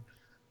October.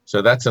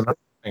 So that's another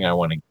thing I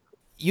want to.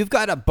 You've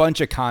got a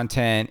bunch of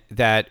content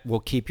that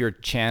will keep your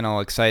channel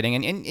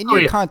exciting, and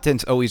your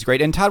content's always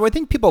great. And Todd, what I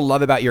think people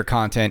love about your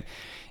content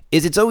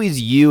is it's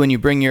always you, and you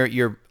bring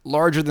your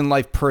larger than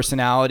life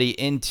personality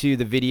into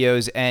the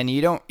videos, and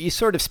you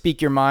sort of speak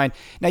your mind.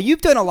 Now,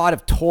 you've done a lot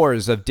of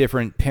tours of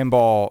different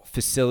pinball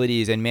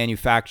facilities and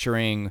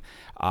manufacturing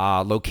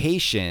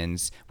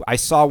locations. I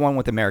saw one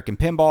with American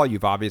Pinball.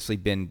 You've obviously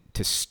been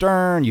to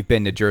Stern. You've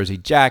been to Jersey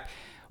Jack.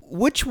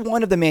 Which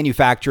one of the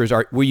manufacturers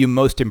were you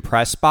most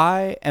impressed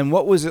by, and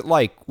what was it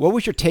like? What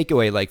was your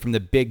takeaway like from the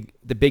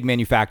big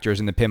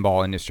manufacturers in the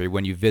pinball industry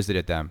when you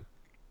visited them?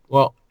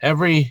 Well,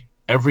 every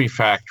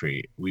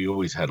factory, we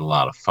always had a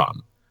lot of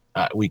fun.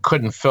 We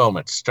couldn't film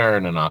at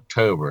Stern in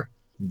October,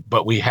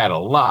 but we had a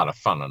lot of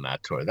fun on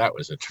that tour. That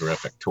was a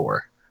terrific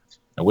tour.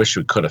 I wish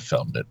we could have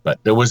filmed it, but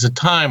there was a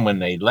time when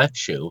they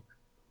let you,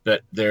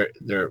 but a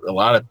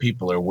lot of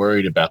people are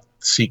worried about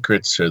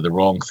secrets or the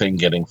wrong thing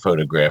getting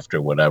photographed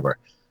or whatever.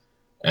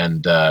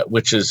 And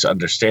which is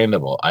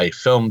understandable. I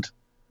filmed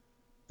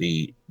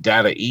the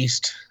Data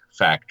East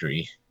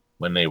factory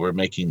when they were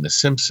making The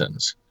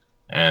Simpsons,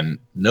 and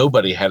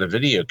nobody had a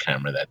video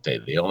camera that day.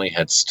 They only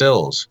had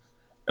stills,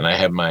 and I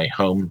had my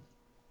home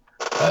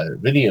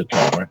video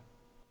camera.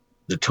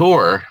 The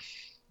tour,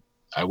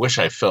 I wish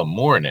I filmed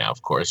more now,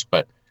 of course,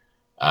 but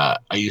I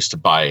used to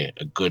buy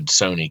a good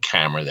Sony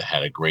camera that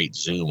had a great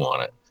zoom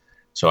on it,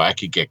 so I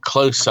could get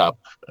close up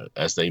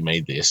as they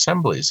made the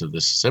assemblies of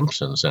The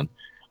Simpsons. And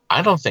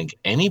I don't think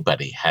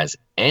anybody has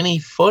any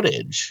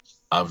footage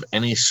of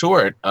any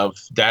sort of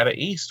Data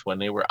East when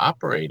they were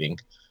operating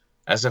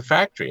as a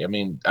factory. I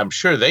mean, I'm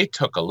sure they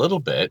took a little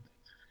bit,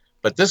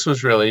 but this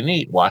was really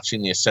neat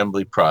watching the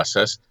assembly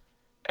process.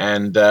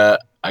 And I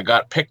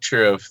got a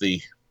picture of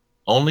the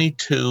only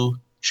 2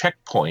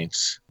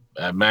 checkpoints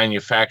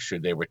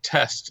manufactured. They were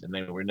tests and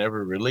they were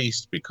never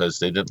released because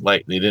they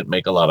didn't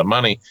make a lot of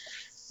money.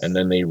 And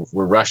then they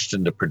were rushed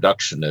into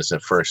production as a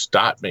first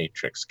dot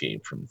matrix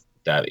game from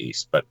Data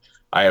East. But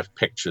I have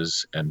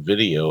pictures and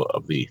video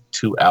of the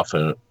 2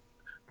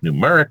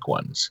 alphanumeric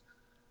ones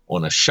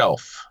on a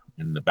shelf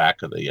in the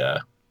back of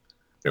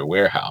their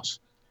warehouse.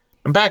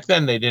 And back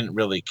then they didn't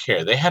really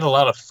care. They had a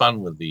lot of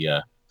fun with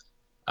the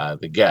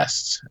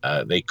guests.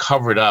 They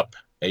covered up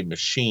a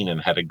machine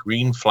and had a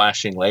green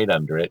flashing light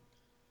under it,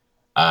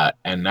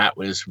 and that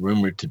was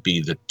rumored to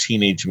be the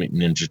Teenage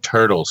Mutant Ninja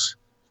Turtles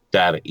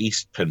Data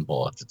East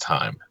pinball at the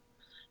time,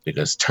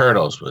 because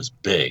Turtles was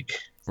big,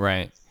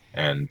 right?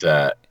 And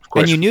of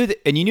course, and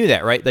you knew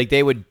that, right? Like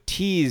they would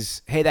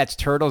tease, "Hey, that's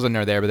Turtles," and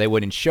they're there, but they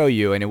wouldn't show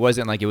you, and it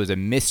wasn't like it was a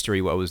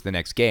mystery what was the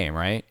next game,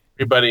 right?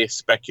 Everybody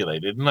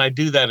speculated, and I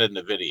do that in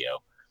the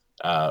video.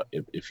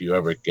 If you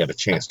ever get a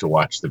chance to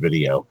watch the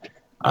video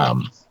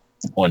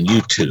on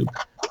YouTube,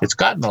 it's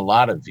gotten a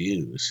lot of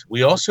views.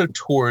 We also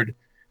toured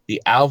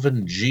the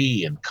Alvin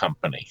G and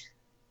Company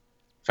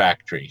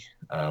factory.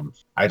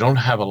 I don't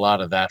have a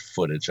lot of that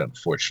footage,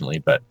 unfortunately,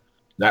 but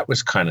that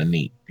was kind of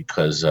neat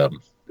because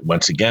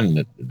once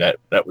again,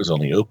 that was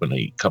only open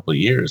a couple of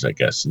years, I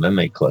guess, and then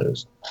they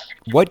closed.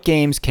 What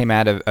games came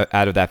out of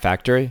that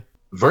factory?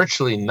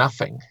 Virtually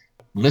nothing.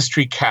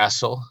 Mystery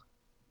Castle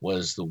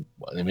was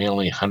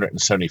only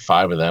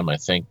 175 of them. I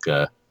think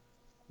it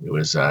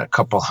was a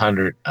couple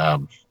hundred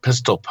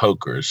pistol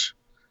pokers,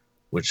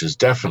 which is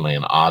definitely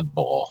an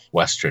oddball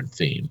Western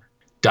theme.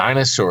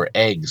 Dinosaur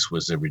Eggs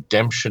was a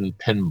redemption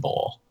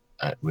pinball.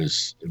 It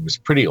was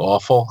pretty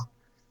awful,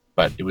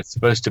 but it was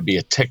supposed to be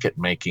a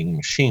ticket-making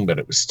machine, but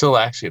it was still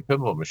actually a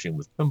pinball machine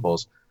with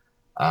pinballs.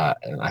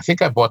 And I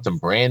think I bought them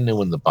brand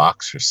new in the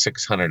box for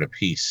 $600 a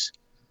piece.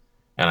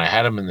 And I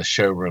had them in the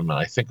showroom, and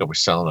I think I was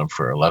selling them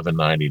for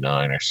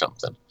 $11.99 or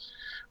something.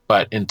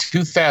 But in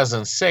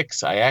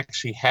 2006, I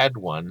actually had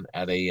one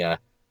at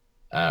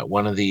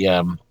one of the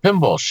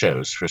pinball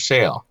shows for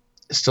sale,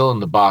 still in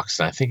the box.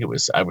 And I think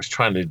I was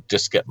trying to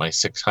just get my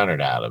 $600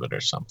 out of it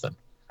or something.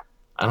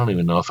 I don't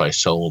even know if I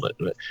sold it.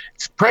 But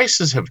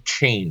prices have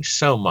changed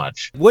so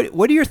much.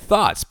 What are your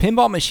thoughts?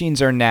 Pinball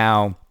machines are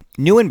now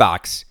new in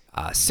box.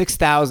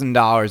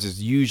 $6,000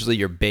 is usually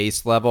your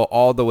base level,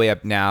 all the way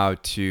up now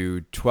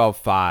to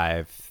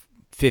 $12,500,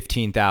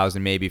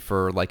 $15,000 maybe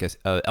for like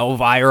a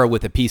Elvira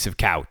with a piece of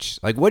couch.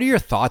 Like, what are your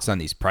thoughts on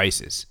these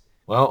prices?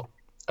 Well,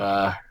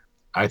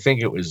 I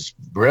think it was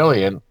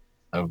brilliant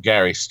of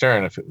Gary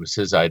Stern, if it was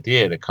his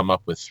idea, to come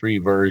up with 3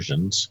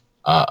 versions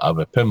of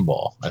a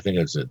pinball. I think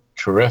it's a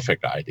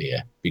terrific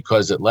idea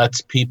because it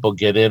lets people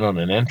get in on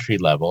an entry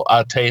level.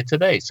 I'll tell you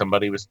today,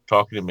 somebody was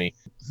talking to me,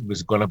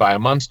 was going to buy a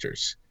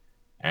Munsters.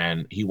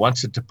 and he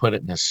wanted to put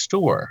it in his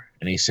store.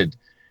 And he said,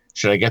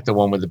 "Should I get the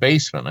one with the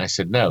basement?" I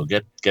said, "No,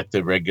 get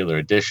the regular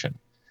edition.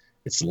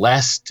 It's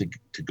less to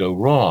go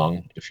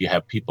wrong if you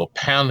have people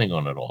pounding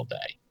on it all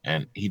day."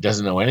 And he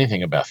doesn't know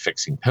anything about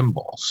fixing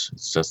pinballs.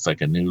 It's just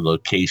like a new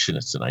location.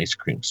 It's an ice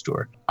cream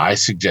store. I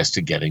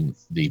suggested getting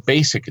the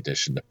basic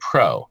edition, the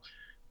Pro.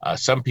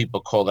 Some people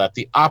call that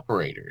the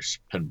operator's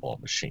pinball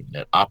machine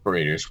that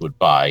operators would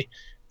buy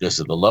because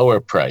of the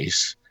lower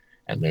price,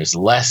 and there's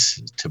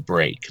less to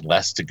break,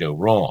 less to go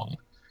wrong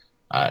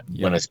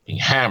when it's being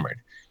hammered.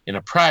 In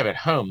a private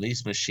home,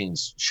 these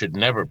machines should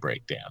never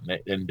break down,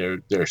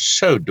 and they're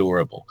so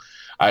durable.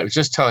 I was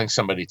just telling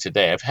somebody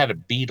today, I've had a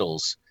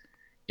Beatles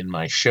in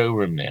my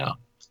showroom now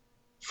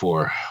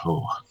for,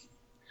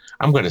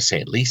 I'm going to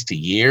say at least a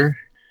year,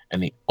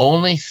 and the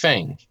only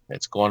thing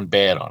that's gone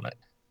bad on it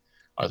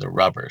are the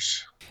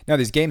rubbers. No,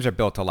 these games are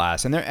built to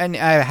last, and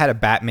I had a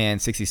Batman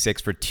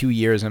 66 for 2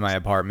 years in my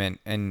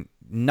apartment, and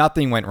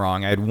nothing went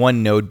wrong. I had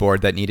one node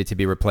board that needed to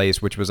be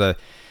replaced, which was a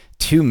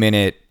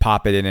 2-minute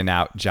pop it in and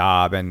out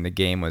job, and the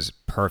game was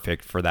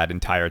perfect for that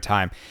entire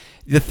time.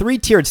 The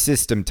 3-tiered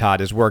system, Todd,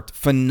 has worked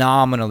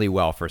phenomenally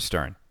well for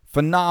Stern.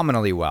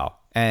 Phenomenally well.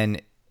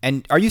 And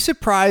are you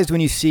surprised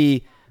when you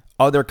see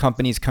other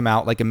companies come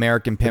out like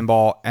American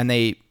Pinball and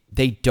they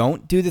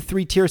don't do the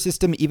 3-tier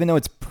system, even though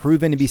it's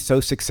proven to be so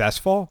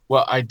successful?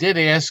 Well, I did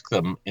ask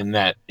them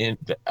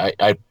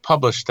I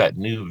published that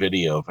new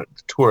video of a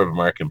tour of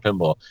American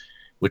Pinball,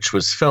 which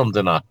was filmed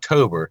in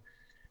October,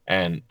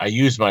 and I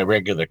used my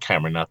regular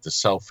camera, not the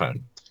cell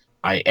phone.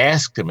 I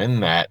asked them in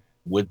that,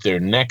 would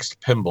their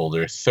next pinball,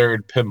 their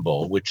third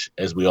pinball, which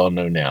as we all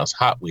know now is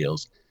Hot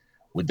Wheels,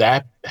 would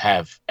that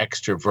have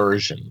extra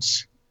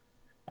versions?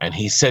 And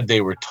he said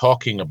they were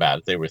talking about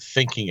it. They were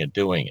thinking of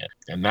doing it.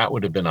 And that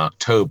would have been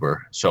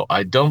October. So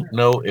I don't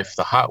know if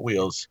the Hot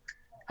Wheels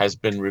has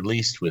been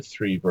released with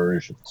 3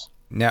 versions.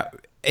 Now,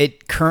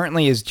 it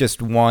currently is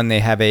just one. They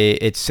have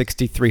it's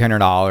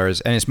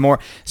 $6,300, and it's more.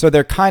 So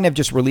they're kind of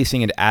just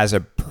releasing it as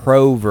a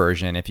pro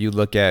version. If you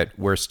look at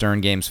where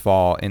Stern games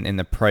fall in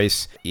the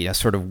price,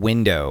 sort of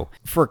window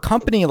for a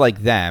company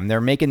like them, they're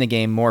making the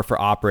game more for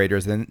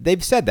operators. And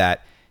they've said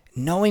that,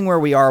 knowing where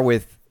we are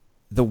with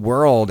the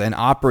world and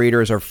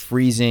operators are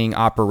freezing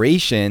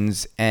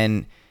operations.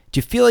 And do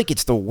you feel like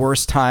it's the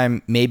worst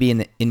time maybe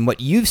in what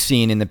you've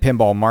seen in the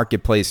pinball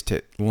marketplace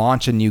to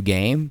launch a new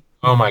game?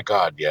 Oh my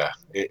God, yeah.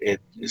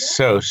 It is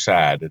so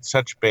sad. It's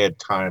such bad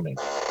timing.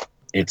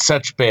 It's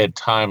such bad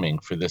timing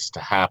for this to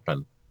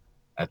happen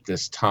at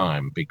this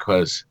time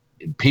because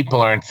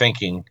people aren't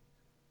thinking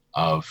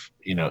of,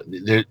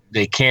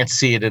 they can't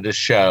see it at a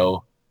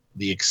show.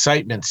 The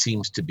excitement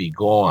seems to be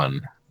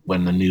gone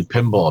when the new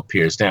pinball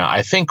appears. Now,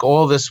 I think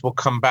all this will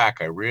come back.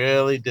 I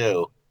really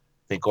do.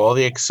 I think all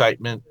the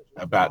excitement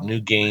about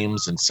new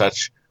games and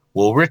such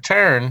will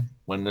return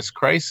when this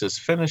crisis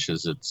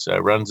finishes,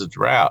 runs its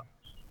route.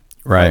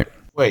 Right.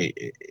 Wait,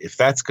 if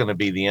that's going to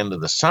be the end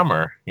of the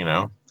summer,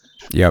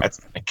 Yep. That's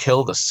going to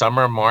kill the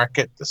summer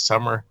market, the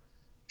summer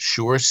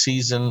shore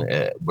season,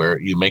 where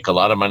you make a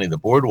lot of money. The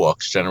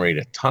boardwalks generate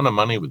a ton of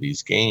money with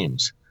these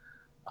games,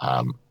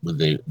 with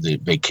the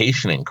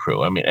vacationing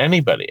crew. I mean,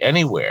 anybody,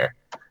 anywhere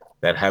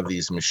that have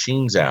these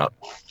machines out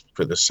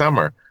for the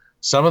summer,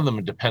 some of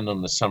them depend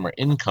on the summer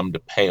income to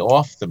pay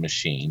off the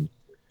machine.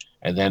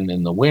 And then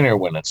in the winter,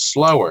 when it's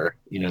slower,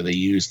 they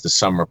use the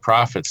summer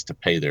profits to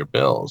pay their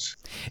bills.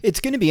 It's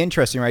going to be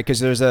interesting, right?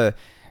 Because there's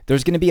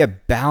going to be a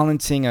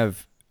balancing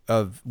of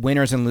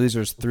winners and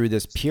losers through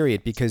this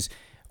period, because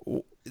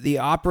the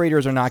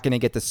operators are not going to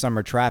get the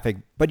summer traffic,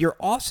 but you're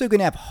also going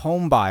to have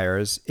home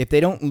buyers. If they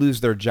don't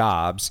lose their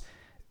jobs,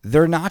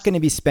 they're not going to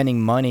be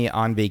spending money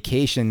on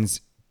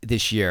vacations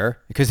this year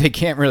because they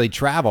can't really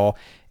travel.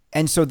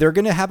 And so they're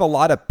going to have a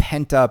lot of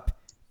pent up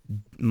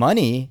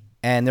money,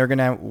 and they're going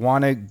to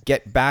want to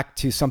get back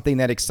to something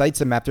that excites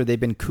them after they've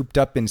been cooped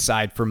up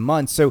inside for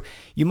months. So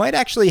you might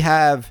actually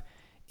have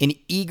an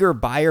eager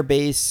buyer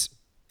base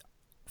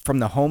from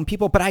the home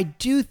people. But I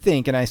do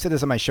think, and I said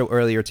this on my show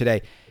earlier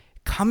today,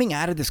 coming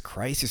out of this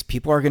crisis,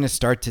 people are going to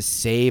start to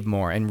save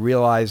more and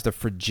realize the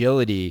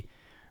fragility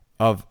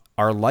of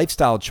our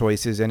lifestyle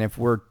choices. And if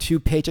we're too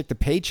paycheck to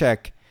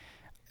paycheck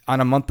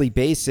on a monthly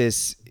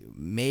basis,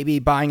 maybe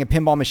buying a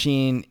pinball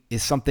machine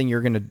is something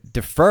you're going to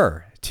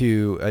defer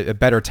to a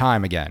better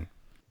time again.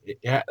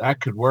 Yeah,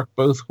 that could work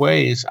both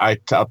ways.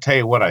 I'll tell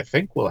you what I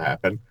think will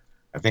happen.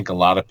 I think a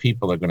lot of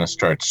people are going to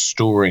start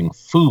storing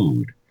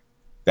food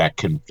that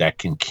can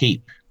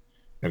keep.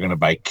 They're going to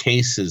buy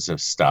cases of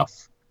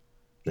stuff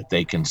that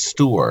they can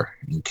store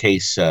in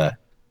case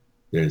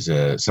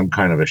there's some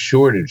kind of a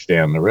shortage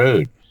down the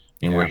road.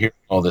 And we're hearing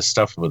all this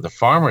stuff where the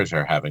farmers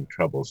are having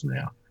troubles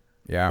now.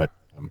 Yeah. But,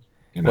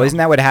 Well, isn't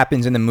that what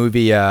happens in the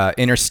movie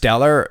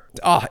Interstellar?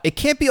 Oh, it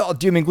can't be all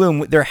doom and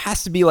gloom. There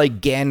has to be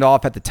like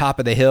Gandalf at the top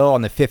of the hill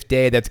on the 5th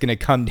day that's going to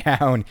come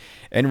down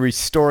and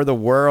restore the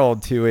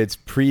world to its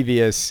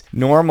previous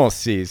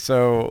normalcy.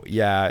 So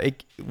yeah,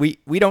 we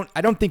don't.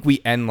 I don't think we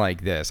end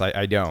like this.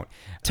 I don't.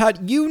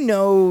 Todd,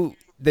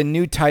 the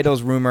new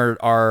titles rumored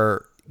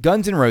are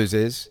Guns N'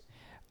 Roses,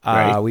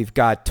 Right. We've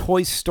got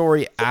Toy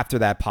Story after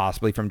that,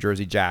 possibly from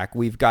Jersey Jack.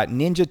 We've got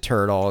Ninja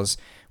Turtles.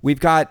 We've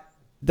got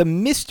the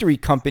Mystery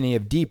Company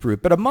of Deep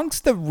Root. But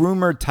amongst the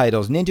rumored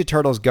titles, Ninja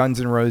Turtles,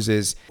 Guns N'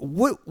 Roses,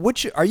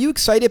 which are you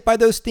excited by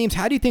those themes?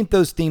 How do you think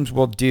those themes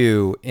will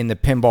do in the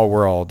pinball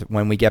world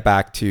when we get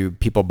back to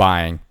people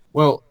buying?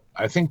 Well,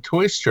 I think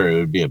Toy Story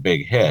would be a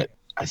big hit.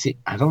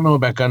 I don't know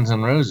about Guns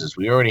N' Roses.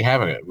 We already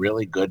have a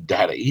really good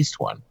Data East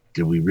one.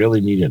 Do we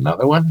really need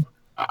another one?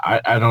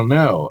 I don't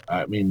know.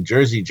 I mean,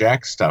 Jersey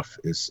Jack stuff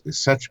is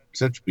such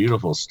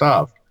beautiful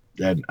stuff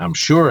that I'm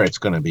sure it's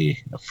going to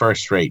be a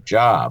first-rate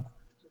job.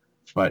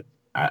 But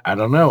I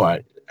don't know.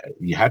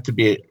 You have to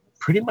be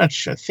pretty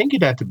much. I think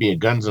you'd have to be a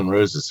Guns N'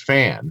 Roses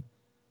fan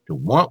to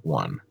want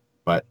one.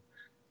 But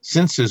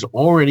since there's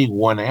already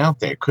one out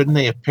there, couldn't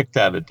they have picked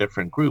out a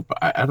different group?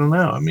 I don't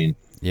know. I mean,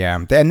 yeah,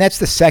 and that's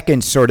the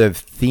second sort of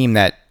theme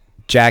that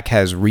Jack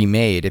has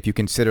remade. If you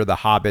consider The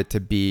Hobbit to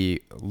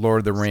be Lord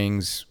of the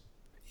Rings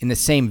in the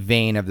same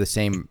vein of the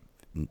same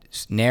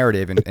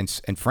narrative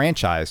and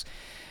franchise.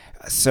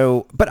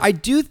 So, but I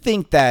do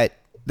think that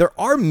there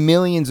are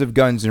millions of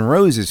Guns N'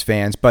 Roses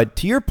fans, but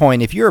to your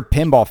point, if you're a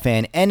pinball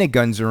fan and a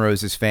Guns N'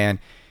 Roses fan,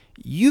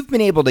 you've been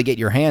able to get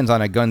your hands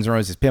on a Guns N'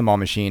 Roses pinball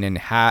machine and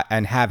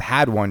have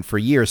had one for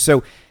years.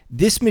 So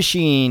this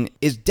machine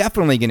is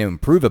definitely going to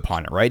improve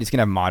upon it, right? It's going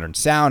to have modern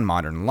sound,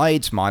 modern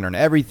lights, modern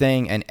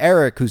everything. And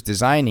Eric, who's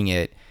designing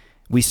it,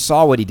 we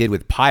saw what he did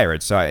with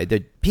Pirates. So the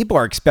people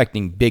are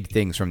expecting big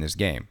things from this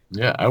game.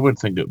 Yeah, I would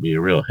think it would be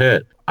a real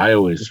hit. I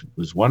always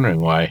was wondering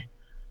why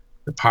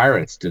the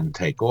Pirates didn't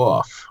take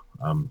off.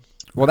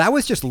 Well, that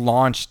was just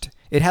launched.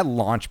 It had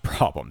launch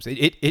problems.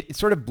 It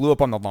sort of blew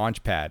up on the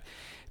launch pad.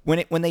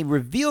 When they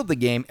revealed the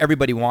game,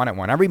 everybody wanted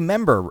one. I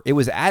remember it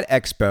was at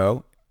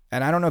Expo,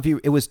 and I don't know if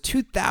it was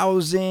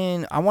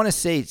 2000, I want to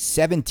say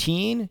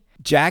 17.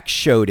 Jack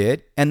showed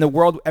it, and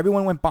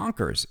everyone went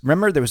bonkers.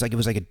 Remember, it was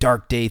like a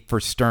dark day for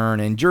Stern,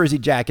 and Jersey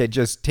Jack had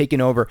just taken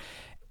over.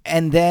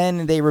 And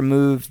then they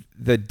removed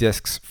the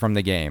discs from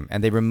the game,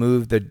 and they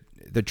removed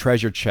the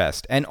treasure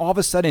chest. And all of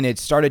a sudden, it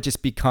started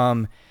just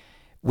become,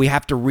 we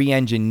have to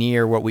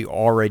re-engineer what we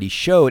already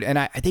showed.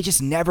 And they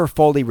just never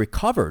fully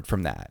recovered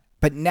from that.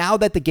 But now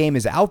that the game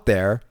is out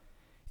there,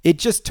 it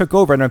just took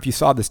over. I don't know if you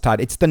saw this, Todd.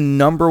 It's the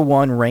number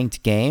one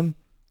ranked game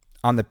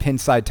on the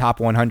Pinside Top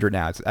 100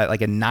 now. It's at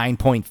like a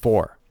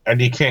 9.4.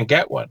 And you can't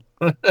get one.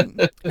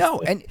 No.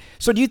 And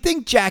so do you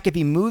think, Jack, if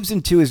he moves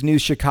into his new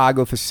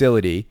Chicago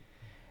facility,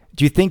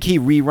 do you think he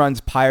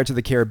reruns Pirates of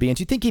the Caribbean?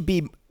 Do you think he'd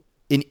be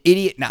an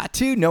idiot not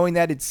to, knowing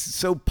that it's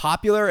so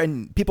popular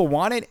and people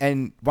want it?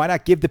 And why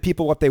not give the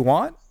people what they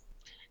want?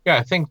 Yeah,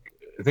 I think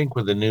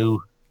with the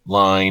new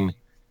line,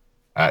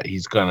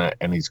 there's going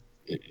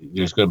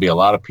to be a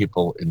lot of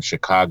people in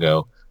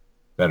Chicago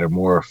that are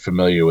more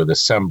familiar with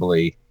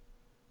assembly,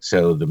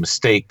 so the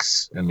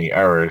mistakes and the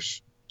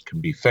errors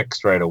can be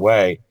fixed right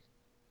away,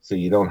 so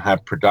you don't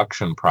have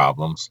production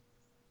problems.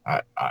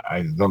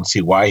 I don't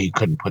see why he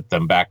couldn't put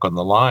them back on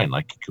the line.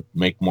 Like, he could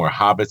make more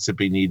Hobbits if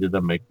he needed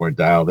them, make more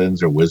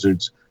dialed-ins or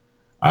Wizards.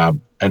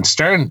 And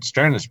Stern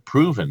has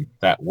proven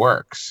that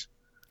works.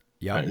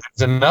 Yeah,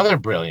 it's another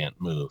brilliant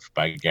move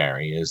by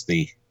Gary is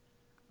the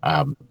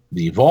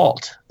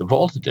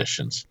Vault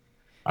editions.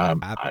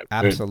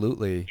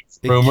 Absolutely.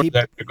 Rumored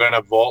that they're going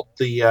to vault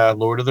the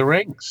Lord of the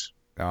Rings.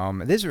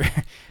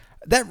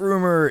 That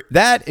rumor,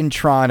 that and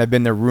Tron have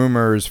been the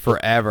rumors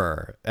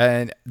forever,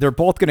 and they're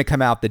both going to come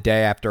out the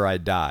day after I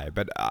die.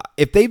 But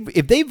if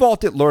they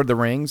vaulted Lord of the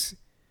Rings,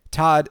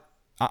 Todd,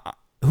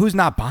 who's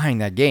not buying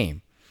that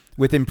game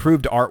with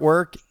improved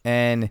artwork?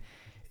 And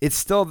it's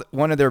still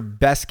one of their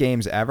best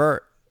games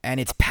ever,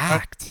 and it's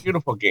packed. It's a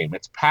beautiful game.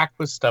 It's packed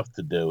with stuff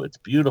to do. It's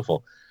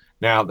beautiful.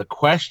 Now the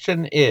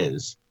question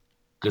is,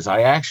 because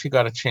I actually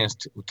got a chance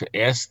to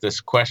ask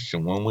this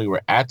question when we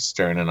were at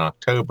Stern in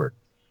October.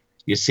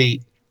 You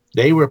see,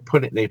 they've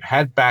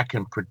had back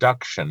in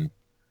production,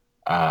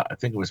 I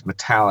think it was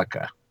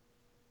Metallica.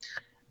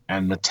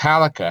 And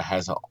Metallica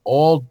has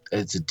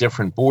it's a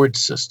different board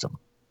system.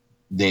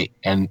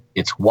 And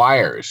it's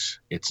wires.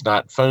 It's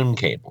not phone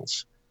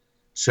cables.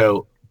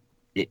 So,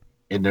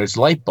 and there's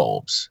light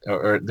bulbs,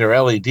 or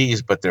they're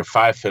LEDs, but they're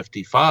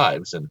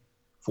 555s and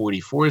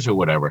 44s or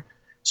whatever.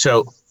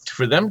 So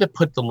for them to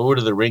put the Lord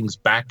of the Rings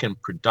back in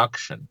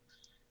production,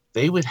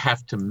 they would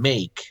have to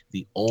make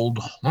the old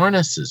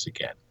harnesses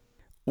again.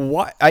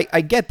 Why?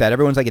 I get that.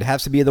 Everyone's like, it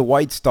has to be the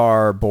White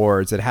Star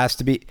boards. It has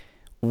to be.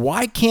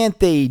 Why can't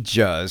they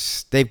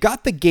they've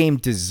got the game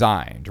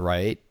designed,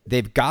 right?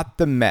 They've got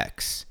the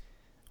mechs.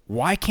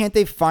 Why can't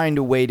they find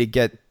a way to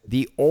get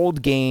the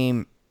old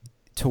game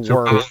to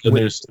work with the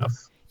new stuff?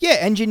 Yeah,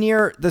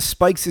 engineer the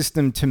spike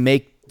system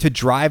to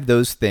drive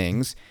those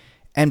things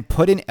and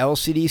put an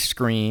LCD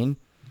screen.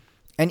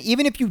 And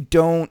even if you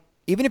don't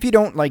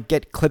like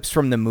get clips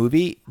from the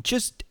movie,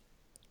 just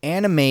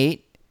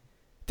animate.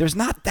 There's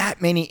not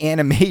that many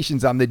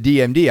animations on the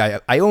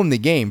DMD. I own the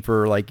game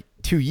for like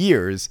 2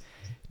 years.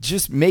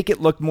 Just make it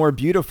look more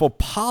beautiful,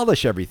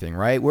 polish everything,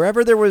 right?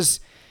 Wherever there was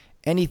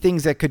any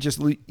things that could just,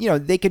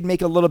 they could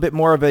make a little bit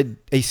more of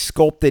a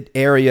sculpted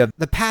area,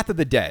 the Path of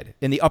the Dead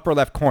in the upper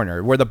left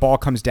corner where the ball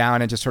comes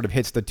down and just sort of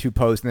hits the 2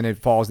 posts and then it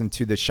falls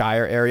into the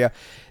Shire area.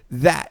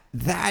 That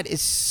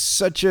is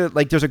such a,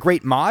 like, there's a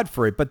great mod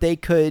for it, but they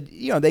could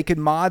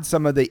mod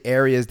some of the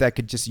areas that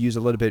could just use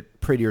a little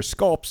bit prettier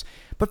sculpts.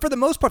 But for the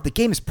most part, the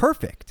game is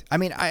perfect. I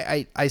mean,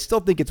 I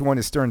still think it's one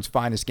of Stern's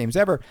finest games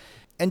ever.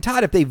 And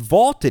Todd, if they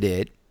vaulted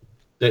it,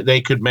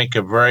 they could make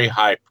a very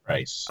high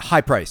price.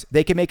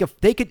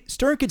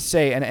 Stern could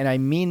say, and I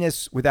mean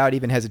this without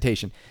even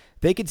hesitation,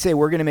 they could say,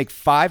 we're going to make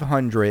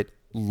 500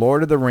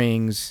 Lord of the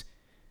Rings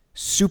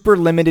super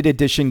limited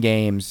edition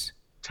games.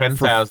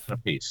 10,000 a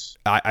piece.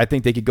 I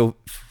think they could go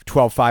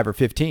 12, 5, or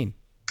 15.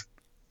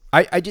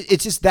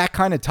 It's just that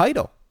kind of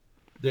title.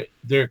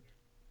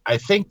 I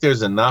think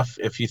there's enough.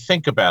 If you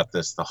think about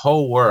this, the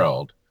whole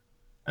world,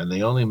 and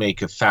they only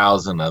make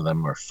 1,000 of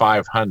them or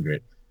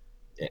 500,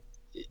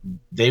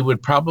 they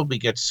would probably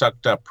get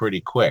sucked up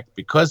pretty quick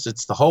because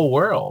it's the whole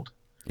world.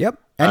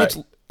 Yep, and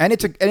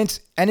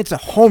it's a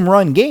home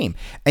run game,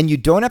 and you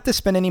don't have to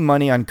spend any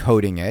money on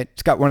coding it.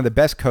 It's got one of the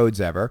best codes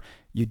ever.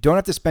 You don't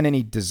have to spend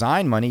any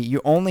design money.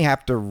 You only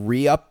have to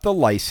re-up the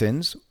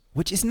license,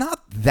 which is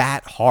not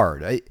that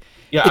hard.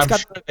 I'm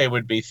sure they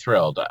would be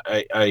thrilled.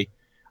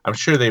 I'm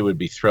sure they would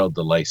be thrilled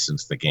to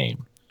license the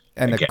game.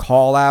 And the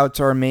call-outs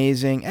are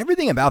amazing.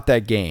 Everything about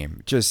that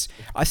game.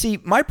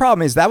 My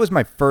problem is that was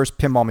my first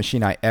pinball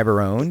machine I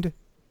ever owned,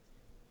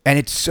 and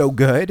it's so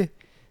good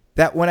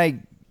that when I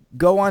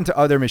go on to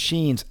other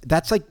machines,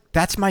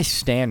 that's my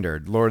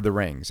standard, Lord of the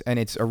Rings. And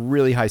it's a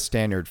really high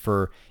standard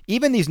for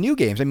even these new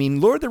games. I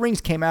mean, Lord of the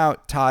Rings came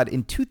out, Todd,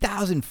 in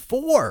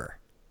 2004.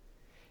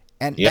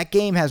 And that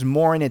game has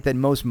more in it than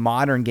most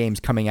modern games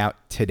coming out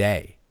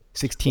today,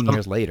 16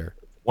 years later.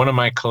 One of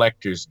my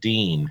collectors,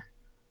 Dean,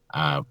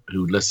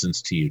 who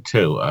listens to you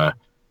too,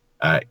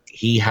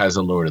 he has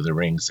a Lord of the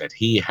Rings that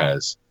he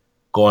has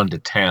gone to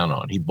town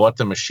on. He bought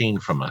the machine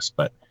from us,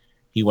 but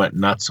he went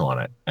nuts on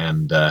it,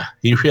 and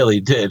he really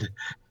did.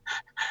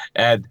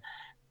 And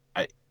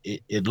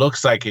it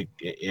looks like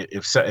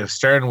if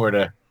Stern were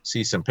to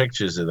see some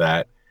pictures of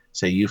that,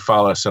 say you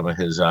follow some of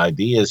his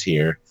ideas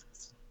here,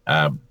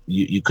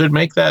 you could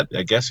make that,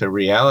 I guess, a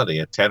reality,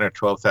 a $10,000 or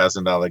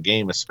 $12,000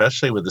 game,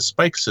 especially with the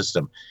Spike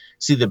system.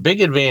 See, the big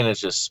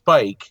advantage of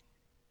Spike,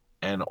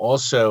 and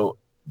also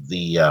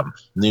the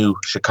new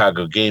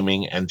Chicago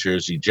Gaming and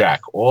Jersey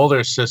Jack, all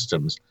their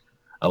systems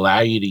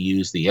allow you to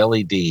use the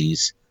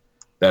LEDs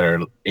that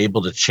are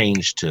able to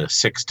change to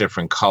 6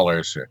 different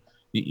colors. Or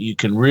you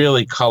can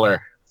really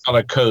color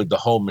code the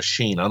whole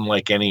machine,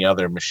 unlike any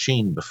other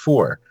machine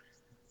before.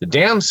 The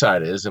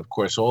downside is, of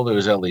course, all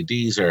those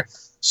LEDs are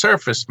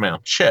surface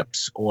mount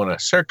chips on a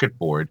circuit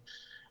board,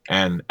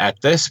 and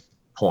at this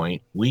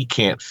point, we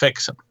can't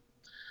fix them.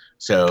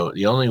 So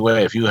the only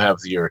way, if you have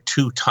your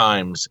 2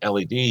 times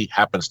LED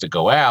happens to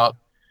go out,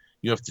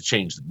 you have to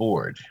change the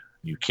board.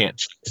 You can't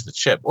change the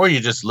chip, or you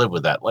just live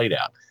with that light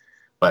out.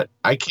 But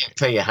I can't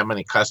tell you how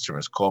many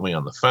customers call me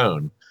on the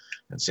phone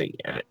and say,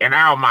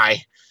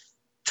 my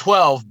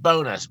 12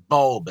 bonus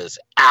bulb is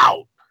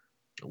out.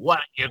 What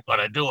are you going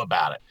to do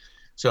about it?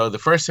 So the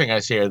first thing I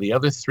say, are the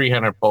other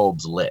 300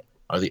 bulbs lit?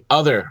 Are the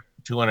other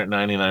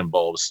 299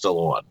 bulbs still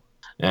on?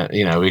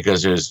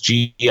 Because there's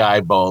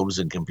GI bulbs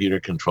and computer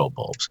control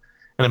bulbs.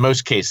 And in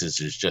most cases,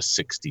 there's just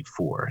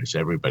 64, as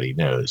everybody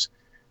knows.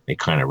 They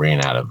kind of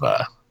ran out of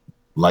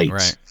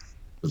lights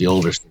with the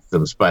older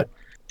systems. But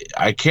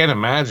I can't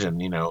imagine,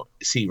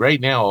 see,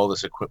 right now all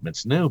this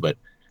equipment's new, but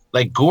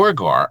like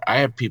Gorgar, I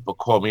have people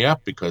call me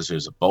up because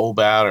there's a bulb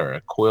out or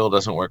a coil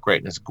doesn't work right,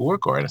 and it's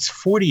Gorgar, and it's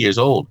 40 years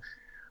old.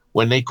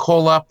 When they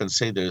call up and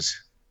say there's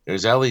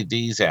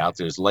LEDs out,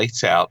 there's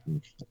lights out,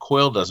 and the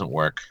coil doesn't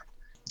work,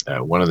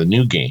 one of the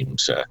new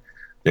games,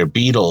 their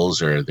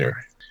Beatles or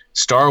their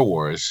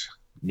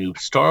new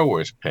Star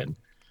Wars pin,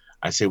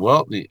 I say,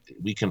 well,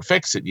 we can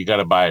fix it. You got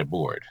to buy a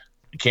board.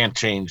 You can't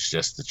change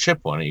just the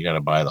chip on it. You got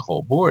to buy the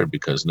whole board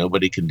because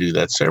nobody can do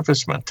that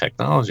surface mount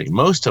technology.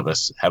 Most of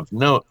us have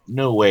no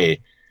way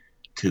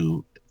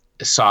to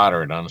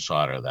solder and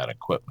unsolder that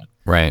equipment.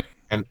 Right.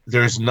 And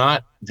there's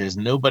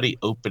nobody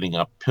opening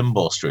up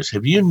pinball stores.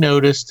 Have you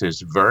noticed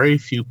there's very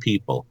few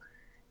people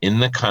in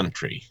the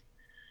country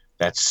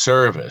that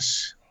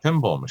service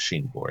pinball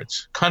machine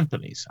boards?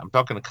 Companies. I'm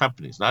talking to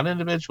companies, not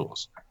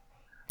individuals.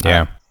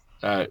 Yeah.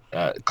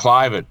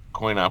 Clive at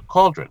Coin Op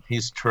Cauldron.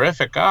 He's a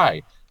terrific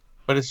guy,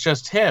 but it's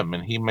just him,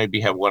 and he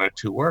maybe have 1 or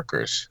 2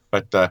 workers.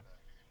 But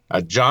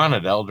John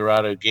at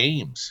Eldorado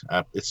Games,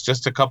 it's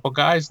just a couple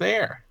guys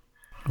there.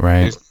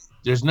 Right.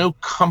 There's no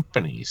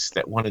companies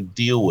that want to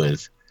deal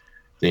with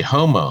the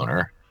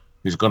homeowner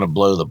who's going to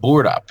blow the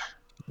board up.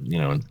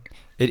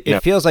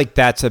 It feels like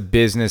that's a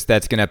business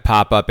that's going to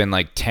pop up in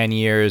like 10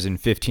 years and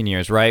 15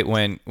 years, right?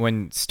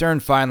 When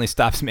Stern finally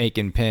stops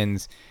making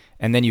pins,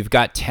 and then you've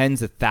got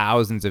tens of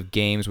thousands of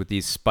games with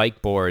these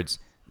Spike boards,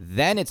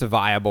 then it's a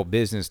viable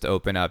business to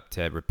open up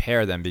to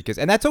repair them.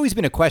 And that's always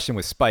been a question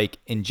with Spike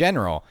in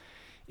general,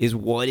 is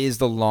what is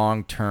the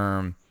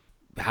long-term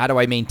how do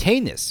I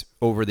maintain this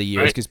over the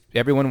years? Right. Because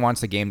everyone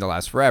wants the game to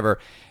last forever.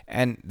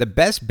 And the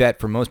best bet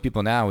for most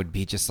people now would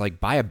be just like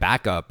buy a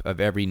backup of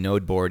every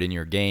node board in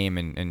your game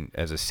and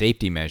as a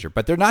safety measure.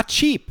 But they're not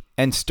cheap,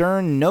 and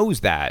Stern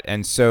knows that.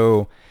 And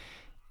so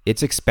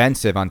it's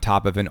expensive on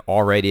top of an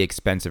already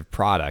expensive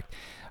product.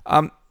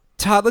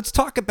 Todd, let's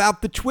talk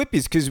about the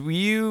TWIPYs, because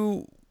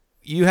you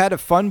had a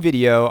fun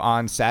video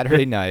on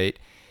Saturday night,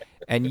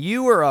 and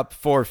you were up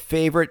for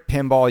favorite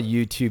pinball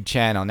YouTube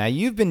channel. Now,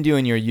 you've been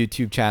doing your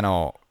YouTube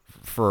channel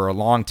for a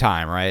long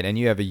time, right? And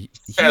you have a huge...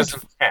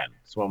 2010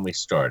 is when we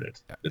started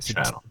the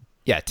channel.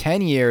 Yeah,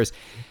 10 years.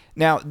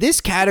 Now, this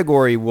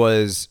category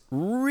was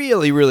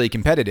really, really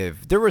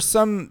competitive. There were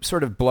some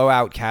sort of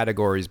blowout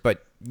categories,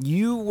 but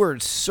you were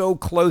so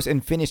close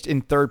and finished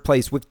in third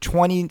place with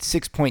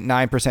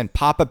 26.9%.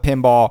 Papa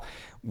Pinball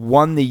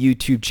won the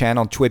YouTube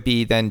channel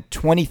TWIPY, then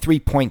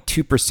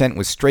 23.2%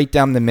 was straight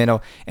down the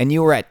middle, and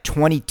you were at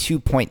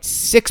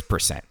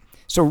 22.6%.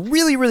 So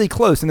really, really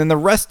close. And then the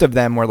rest of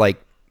them were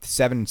like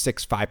 7,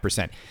 6,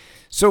 5%.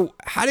 So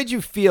how did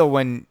you feel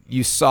when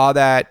you saw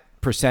that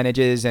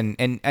percentages and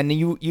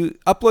you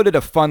uploaded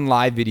a fun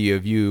live video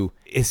of you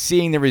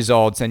seeing the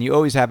results, and you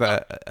always have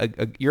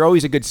you're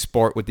always a good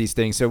sport with these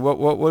things. So what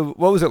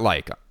was it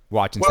like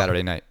watching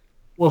Saturday night?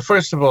 Well,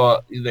 first of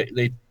all,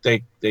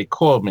 they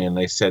called me and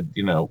they said,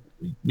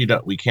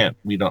 we can't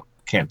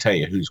tell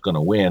you who's going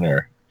to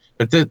win,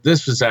 but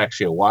this was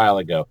actually a while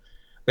ago.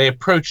 They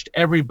approached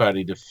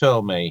everybody to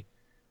film a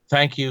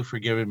thank you for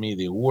giving me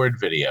the award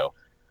video.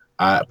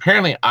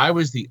 Apparently, I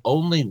was the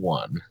only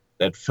one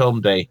that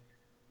filmed a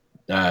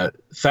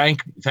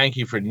thank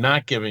you for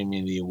not giving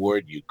me the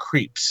award, you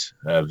creeps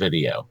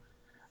video.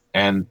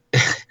 And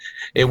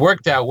it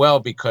worked out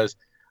well because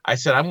I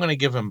said, I'm going to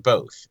give them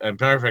both. And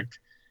perfect.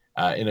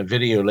 In a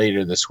video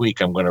later this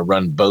week, I'm going to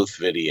run both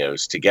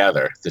videos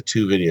together. The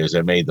two videos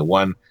I made, the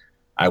one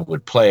I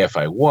would play if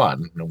I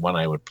won, and the one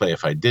I would play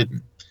if I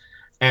didn't.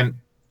 And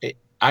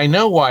I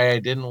know why I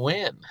didn't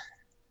win.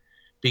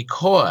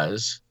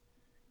 Because,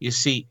 you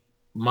see,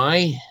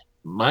 my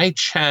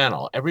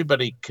channel,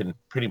 everybody can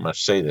pretty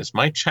much say this,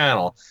 my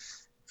channel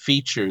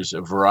features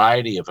a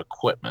variety of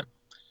equipment.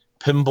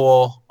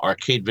 Pinball,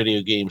 arcade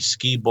video games,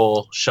 skee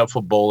ball,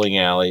 shuffle bowling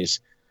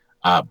alleys,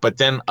 but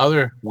then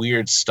other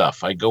weird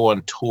stuff. I go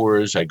on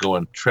tours, I go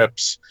on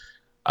trips.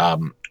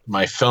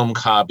 My film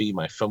hobby,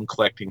 my film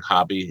collecting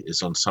hobby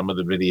is on some of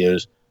the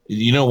videos.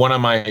 One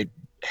of my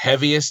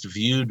heaviest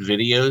viewed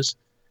videos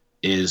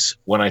is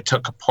when I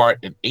took apart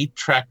an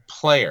 8-track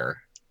player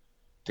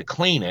to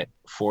clean it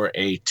for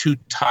a Two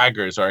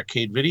Tigers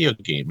arcade video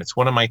game. It's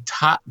one of my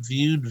top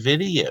viewed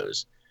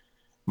videos.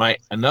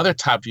 Another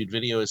top viewed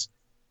video is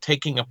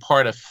taking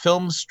apart a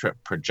film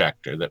strip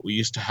projector that we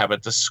used to have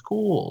at the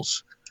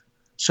schools.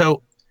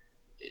 So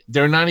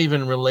they're not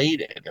even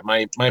related.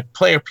 My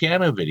player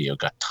piano video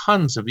got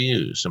tons of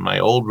views in my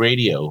old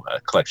radio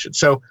collection.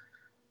 So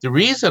the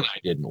reason I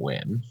didn't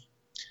win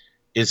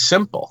is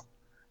simple.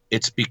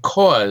 It's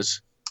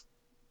because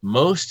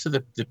most of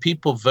the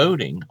people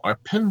voting are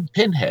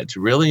pinheads,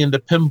 really into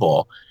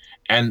pinball.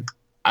 And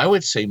I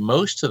would say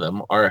most of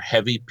them are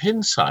heavy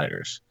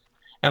pinsiders.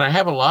 And I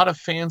have a lot of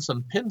fans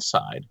on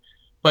Pinside,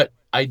 but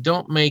I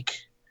don't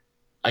make,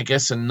 I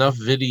guess, enough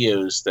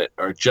videos that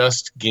are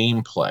just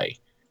gameplay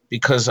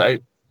because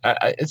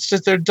it's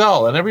just they're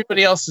dull and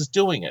everybody else is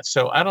doing it.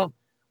 So I don't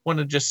want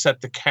to just set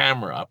the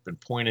camera up and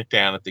point it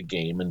down at the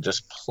game and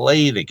just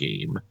play the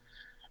game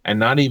and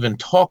not even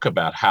talk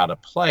about how to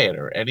play it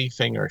or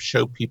anything or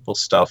show people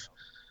stuff.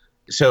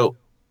 So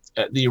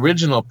the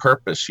original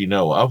purpose,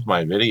 of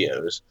my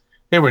videos,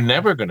 they were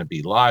never going to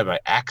be live. I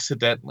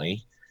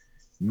accidentally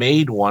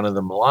made one of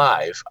them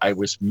live. I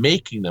was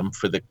making them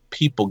for the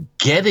people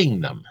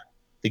getting them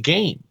the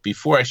game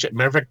before I shipped.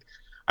 Matter of fact,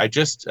 I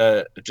just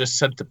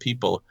sent the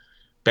people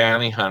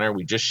Bounty Hunter.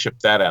 We just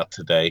shipped that out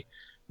today.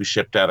 We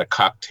shipped out a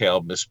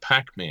cocktail Miss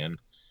Pac-Man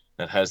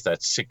that has that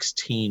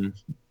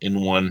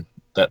 16-in-1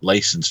 that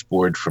license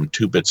board from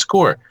 2-Bit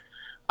Score,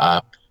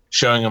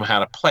 showing them how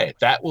to play it.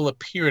 That will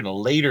appear in a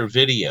later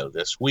video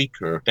this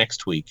week or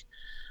next week.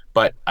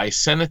 But I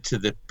sent it to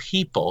the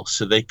people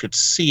so they could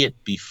see it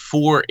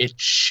before it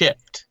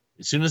shipped.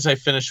 As soon as I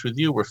finish with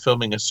you, we're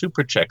filming a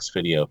Super Checks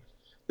video.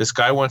 This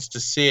guy wants to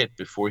see it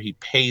before he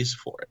pays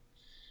for it.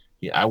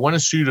 Yeah, I want to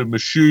see the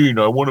machine.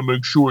 I want to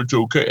make sure it's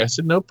okay. I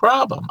said, no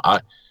problem.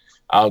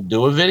 I'll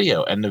do a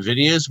video. And the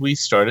videos we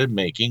started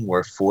making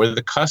were for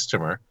the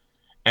customer.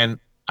 And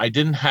I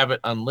didn't have it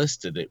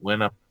unlisted. It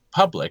went up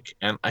public.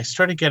 And I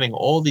started getting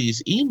all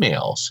these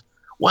emails.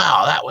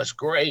 Wow, that was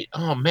great.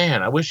 Oh,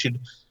 man, I wish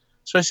you'd.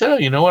 So I said, oh,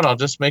 you know what? I'll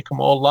just make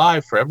them all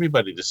live for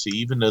everybody to see,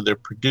 even though they're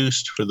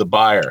produced for the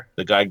buyer,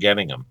 the guy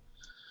getting them.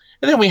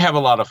 And then we have a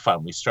lot of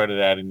fun. We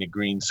started adding the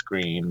green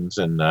screens.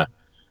 And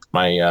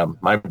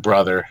my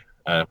brother,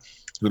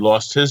 who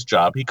lost his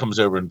job, he comes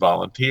over and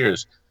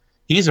volunteers.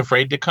 He's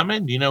afraid to come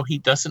in. He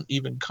doesn't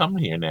even come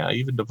here now,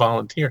 even to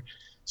volunteer.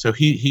 So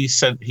he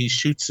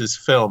shoots his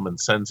film and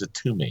sends it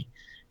to me,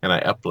 and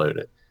I upload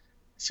it.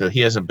 So he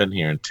hasn't been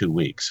here in 2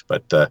 weeks,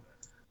 but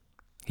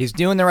He's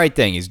doing the right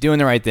thing. He's doing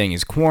the right thing.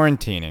 He's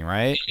quarantining,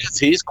 right?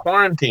 He's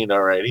quarantined,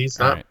 all right. He's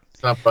All not. right.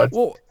 It's not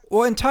budging.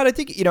 Well, and Todd, I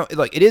think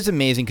like it is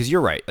amazing because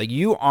you're right. Like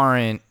you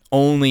aren't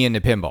only into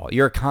pinball.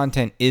 Your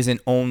content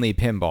isn't only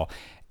pinball,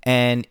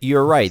 and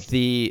you're right.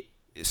 The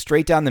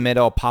straight down the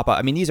middle pop up.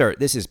 I mean,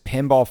 this is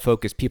pinball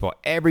focused people.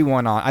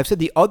 Everyone on. I've said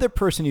the other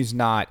person who's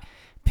not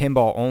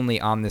pinball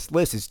only on this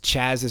list is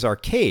Chaz's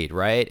Arcade,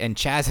 right? And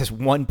Chaz has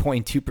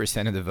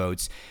 1.2% of the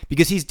votes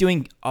because he's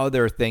doing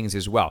other things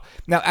as well.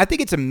 Now, I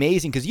think it's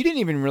amazing because you didn't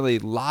even really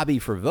lobby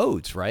for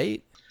votes,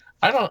 right?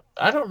 I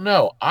don't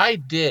know. I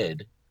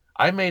did.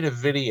 I made a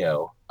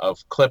video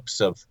of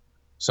clips of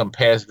some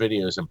past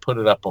videos and put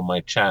it up on my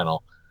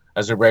channel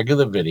as a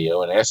regular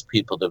video and asked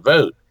people to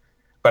vote.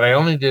 But I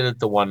only did it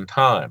the one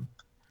time.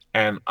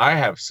 And I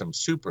have some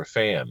super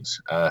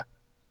fans.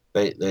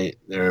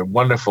 They're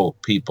wonderful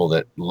people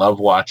that love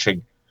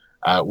watching.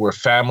 We're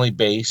family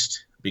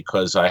based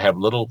because I have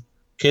little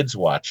kids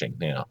watching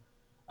now.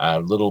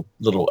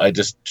 I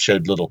just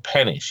showed little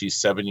Penny. She's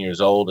 7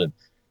 years old and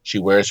she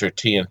wears her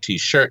TNT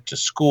shirt to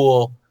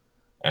school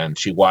and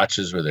she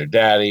watches with her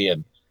daddy.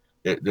 And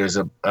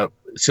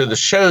so the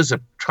shows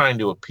are trying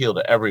to appeal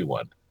to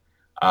everyone.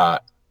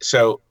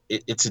 So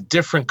it's a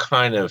different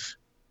kind of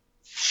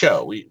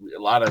show. A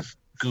lot of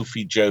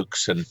goofy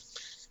jokes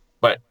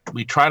but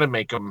we try to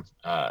make them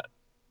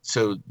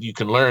so you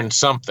can learn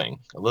something,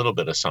 a little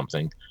bit of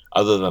something,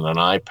 other than an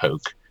eye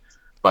poke.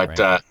 But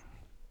right.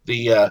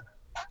 The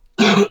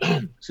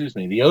excuse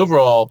me, the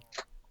overall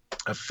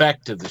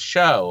effect of the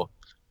show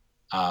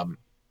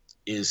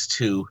is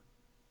to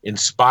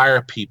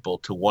inspire people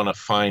to want to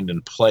find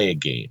and play a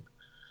game.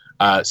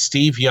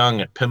 Steve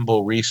Young at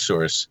Pinball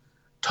Resource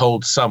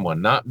told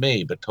someone, not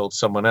me, but told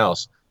someone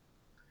else,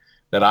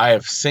 that I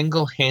have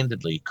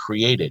single-handedly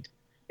created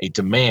a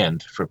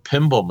demand for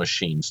pinball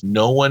machines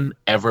no one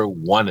ever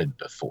wanted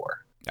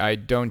before. I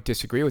don't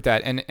disagree with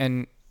that.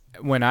 And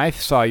when I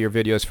saw your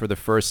videos for the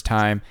first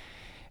time,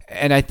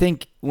 and I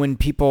think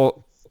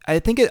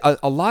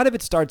a lot of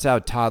it starts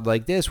out, Todd,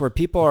 like this, where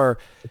people are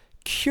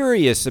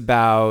curious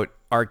about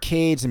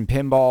arcades and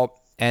pinball,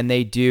 and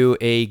they do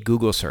a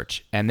Google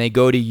search, and they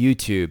go to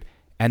YouTube,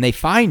 and they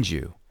find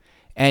you.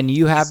 And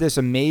you have this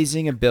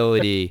amazing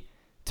ability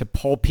to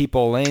pull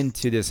people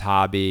into this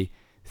hobby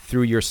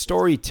through your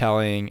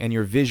storytelling and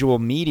your visual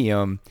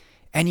medium,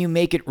 and you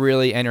make it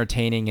really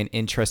entertaining and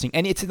interesting.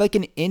 And it's like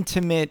an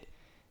intimate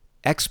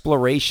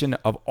exploration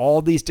of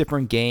all these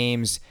different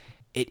games.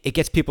 It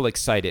gets people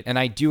excited, and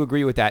I do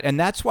agree with that. And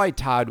that's why,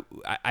 Todd,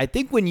 I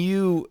think when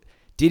you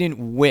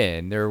didn't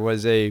win, there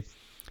was an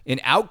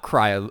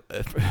outcry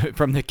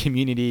from the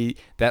community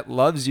that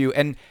loves you.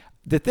 And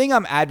the thing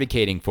I'm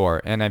advocating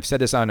for, and I've said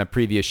this on a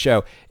previous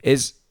show,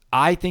 is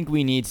I think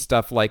we need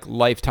stuff like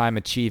lifetime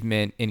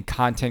achievement in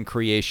content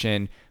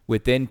creation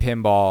within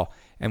pinball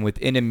and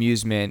within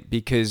amusement,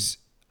 because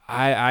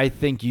I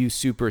think you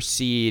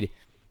supersede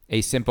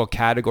a simple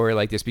category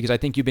like this, because I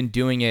think you've been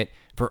doing it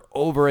for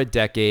over a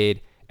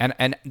decade.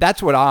 And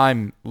that's what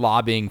I'm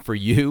lobbying for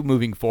you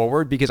moving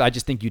forward, because I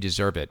just think you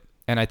deserve it.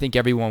 And I think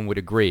everyone would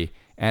agree.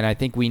 And I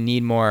think we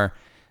need more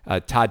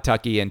Todd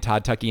Tuckey and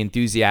Todd Tuckey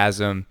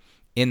enthusiasm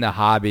in the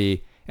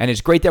hobby. And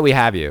it's great that we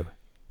have you.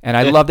 And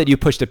I love that you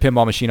pushed a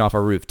pinball machine off a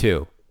roof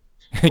too,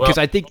 because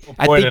I think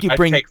you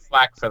bring. I take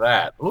flack for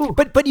that. Ooh.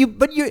 But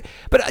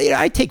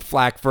I take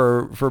flack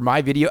for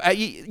my video.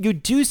 You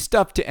do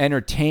stuff to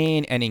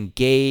entertain and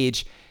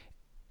engage,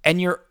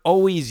 and you're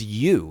always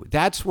you.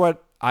 That's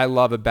what I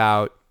love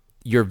about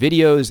your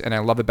videos, and I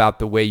love about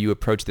the way you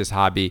approach this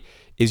hobby.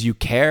 Is you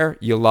care,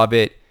 you love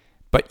it,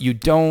 but you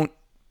don't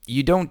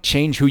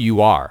change who you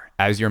are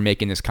as you're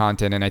making this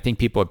content. And I think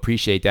people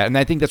appreciate that, and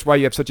I think that's why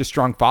you have such a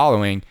strong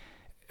following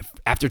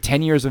after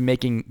 10 years of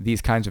making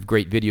these kinds of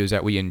great videos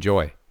that we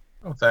enjoy.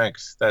 Oh,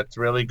 thanks. That's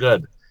really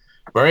good.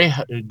 Very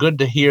good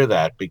to hear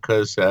that,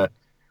 because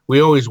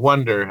we always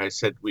wonder. I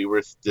said we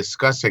were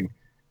discussing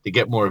to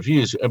get more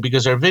views,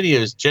 because our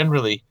videos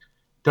generally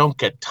don't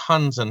get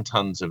tons and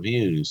tons of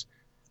views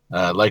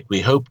like we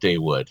hoped they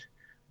would.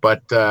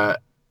 But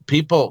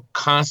people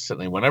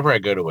constantly, whenever I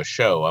go to a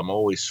show, I'm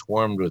always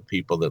swarmed with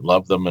people that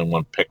love them and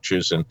want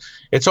pictures. And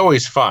it's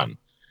always fun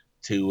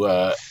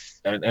to,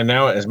 and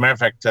now, as a matter of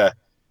fact,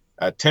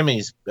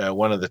 Timmy's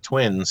one of the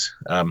twins,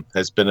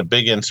 has been a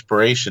big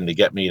inspiration to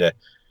get me to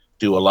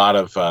do a lot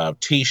of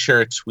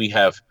T-shirts. We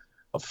have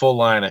a full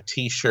line of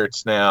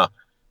T-shirts now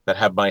that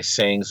have my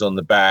sayings on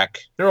the back.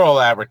 They're all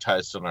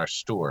advertised on our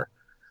store.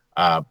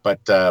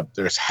 But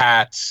there's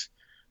hats.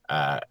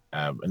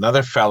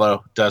 Another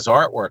fellow does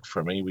artwork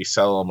for me. We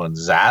sell them on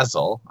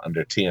Zazzle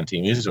under TNT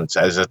Amusements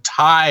as a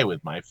tie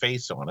with my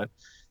face on it,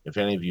 if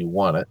any of you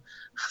want it.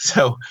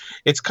 So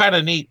it's kind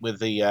of neat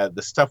with the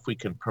stuff we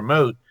can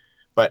promote.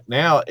 But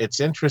now it's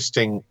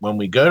interesting when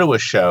we go to a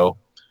show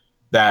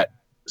that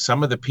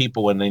some of the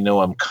people, when they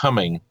know I'm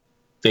coming,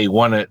 they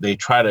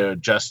try to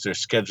adjust their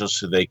schedules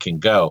so they can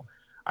go.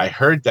 I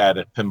heard that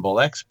at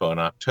Pinball Expo in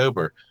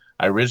October.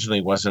 I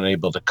originally wasn't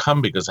able to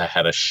come because I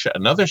had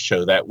another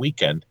show that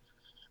weekend,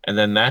 and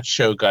then that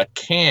show got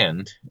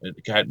canned.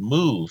 It got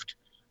moved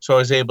So I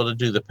was able to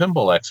do the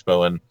Pinball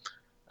Expo, and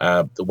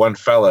the one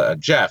fella,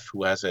 Jeff,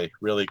 who has a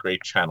really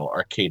great channel,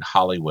 Arcade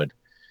Hollywood,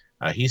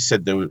 he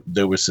said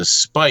there was a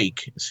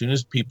spike. As soon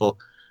as people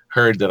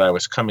heard that I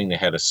was coming, they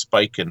had a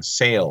spike in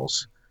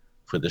sales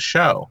for the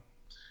show.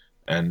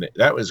 And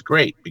that was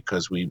great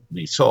because we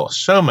saw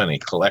so many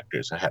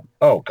collectors.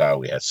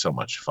 We had so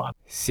much fun.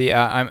 See,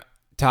 Todd,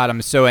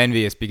 I'm so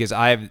envious because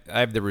I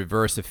have the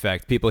reverse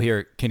effect. People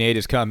hear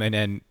Canada's coming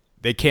and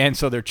they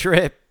cancel their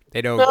trip.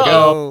 They don't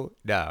go.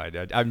 No,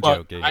 I'm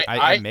joking.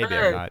 I maybe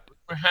heard, I'm not.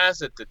 Rumor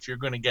has it that you're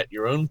going to get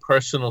your own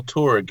personal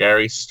tour of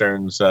Gary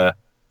Stern's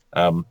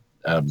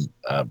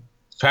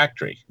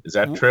factory. Is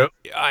that true?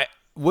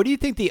 What do you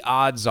think the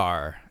odds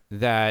are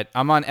that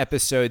I'm on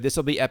this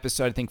will be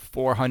episode, I think,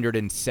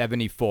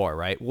 474,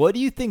 right? What do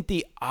you think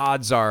the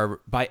odds are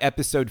by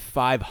episode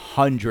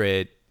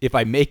 500, if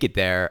I make it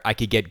there, I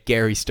could get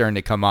Gary Stern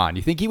to come on?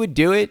 You think he would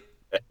do it?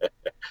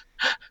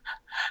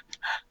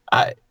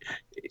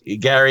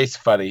 Gary's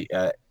funny.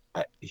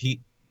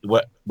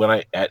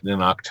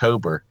 In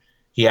October,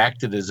 he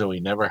acted as though he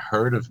never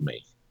heard of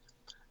me.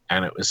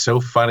 And it was so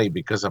funny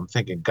because I'm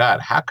thinking, God,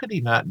 how could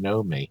he not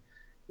know me?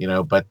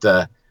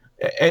 But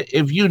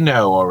if you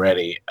know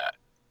already,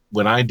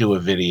 when I do a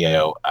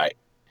video,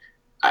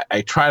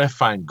 I try to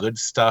find good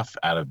stuff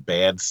out of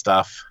bad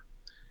stuff.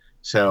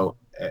 So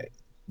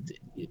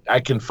I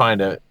can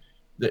find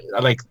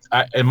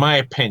in my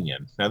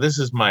opinion, now this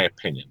is my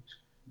opinion,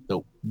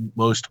 the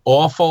most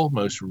awful,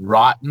 most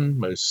rotten,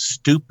 most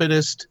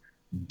stupidest,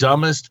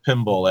 dumbest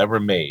pinball ever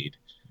made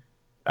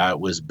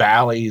was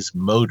Bally's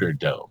Motor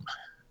Dome.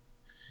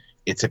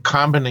 It's a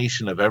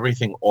combination of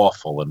everything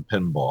awful in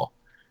pinball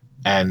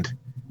and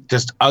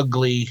just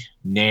ugly,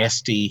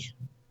 nasty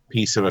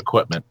piece of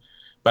equipment.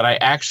 But I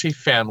actually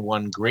found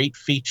one great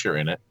feature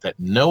in it that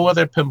no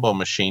other pinball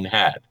machine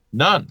had.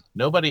 None.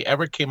 Nobody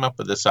ever came up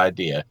with this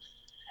idea.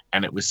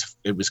 And it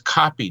was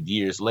copied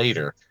years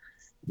later,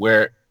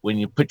 where when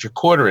you put your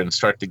quarter in and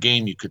start the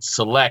game, you could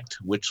select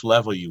which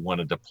level you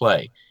wanted to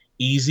play.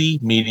 Easy,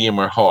 medium,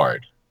 or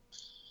hard.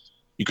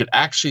 You could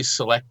actually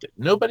select it.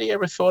 Nobody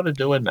ever thought of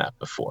doing that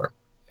before.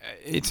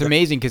 It's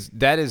amazing because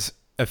that is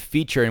a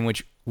feature in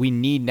which we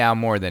need now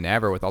more than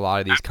ever with a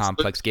lot of these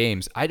complex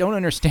games. I don't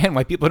understand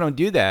why people don't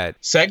do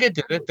that. Sega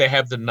did it. They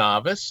have the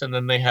novice and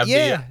then they have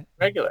the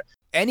regular.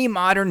 Any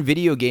modern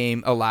video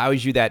game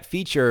allows you that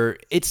feature.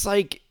 It's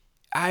like,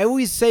 I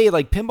always say,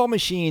 like, pinball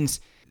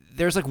machines,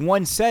 there's like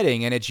one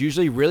setting and it's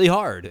usually really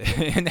hard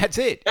and that's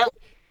it. Yeah.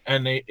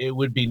 And it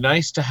would be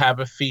nice to have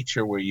a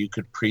feature where you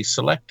could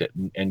pre-select it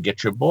and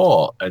get your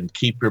ball and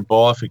keep your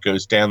ball if it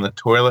goes down the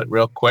toilet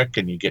real quick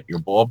and you get your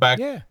ball back.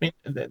 Yeah. I mean,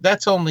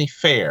 that's only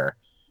fair,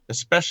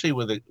 especially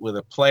with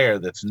a player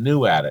that's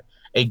new at it.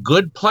 A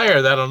good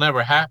player, that'll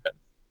never happen.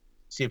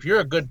 See, if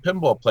you're a good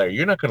pinball player,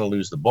 you're not going to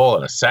lose the ball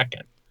in a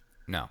second.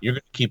 No. You're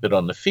going to keep it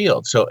on the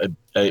field. So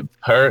a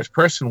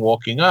person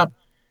walking up,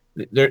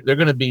 they're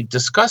going to be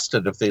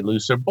disgusted if they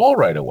lose their ball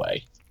right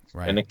away.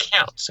 Right. And it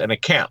counts,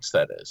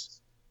 that is.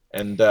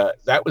 And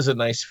that was a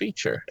nice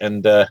feature.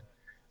 And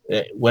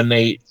when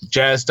they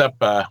jazzed up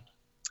a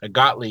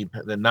Gottlieb,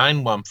 the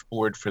 9-month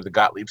board for the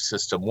Gottlieb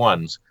System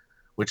 1s,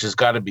 which has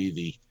got to be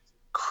the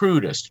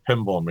crudest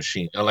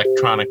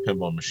electronic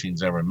pinball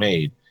machines ever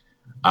made,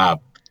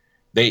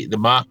 the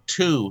Mark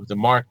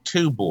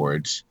II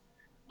boards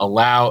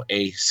allow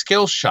a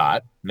skill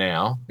shot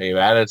now. They've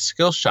added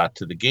skill shot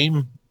to the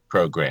game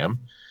program.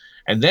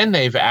 And then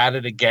they've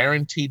added a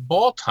guaranteed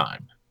ball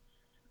time.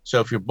 So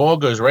if your ball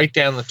goes right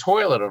down the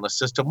toilet on a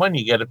System 1,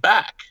 you get it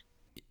back.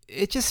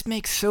 It just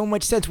makes so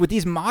much sense. With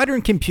these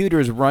modern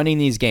computers running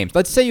these games,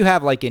 let's say you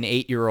have like an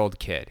 8-year-old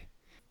kid.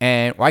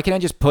 And why can't I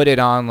just put it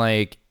on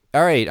like,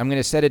 all right, I'm going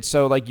to set it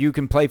so like you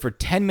can play for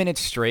 10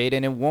 minutes straight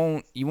and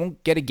you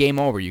won't get a game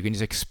over. You can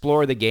just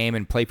explore the game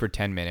and play for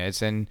 10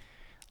 minutes and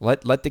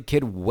let the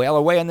kid wail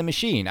away on the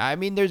machine. I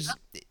mean,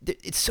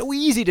 it's so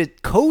easy to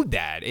code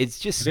that. It's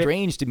just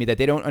strange to me that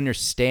they don't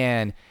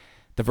understand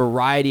the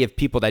variety of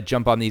people that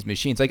jump on these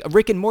machines. Like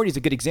Rick and Morty is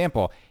a good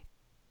example.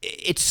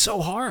 It's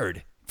so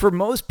hard. For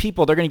most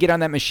people, they're going to get on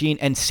that machine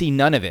and see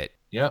none of it.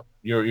 Yeah,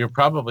 you're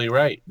probably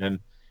right. And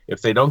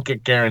if they don't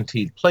get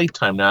guaranteed play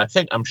time, now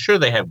I'm sure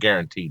they have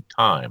guaranteed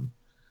time.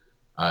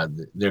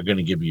 They're going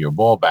to give you your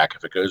ball back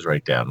if it goes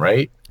right down,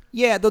 right?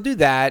 Yeah, they'll do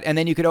that, and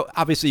then you could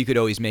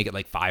always make it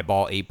like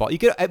 5-ball, 8-ball.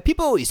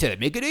 People always say that,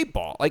 make it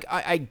 8-ball. Like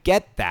I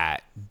get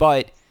that,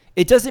 but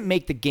it doesn't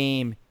make the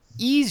game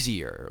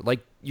easier. Like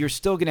you're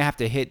still gonna have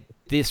to hit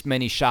this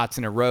many shots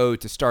in a row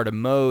to start a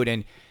mode,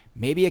 and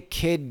maybe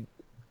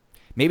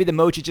the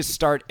mode should just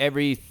start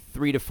every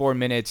 3 to 4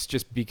 minutes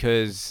just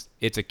because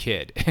it's a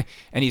kid,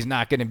 and he's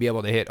not gonna be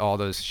able to hit all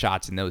those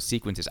shots in those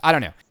sequences. I don't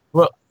know.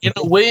 Well,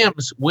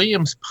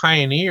 Williams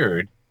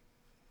pioneered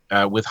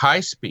with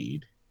high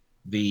speed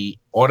the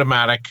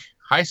automatic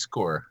high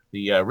score,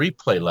 the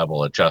replay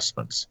level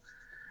adjustments,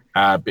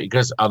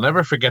 because I'll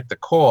never forget the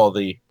call.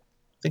 I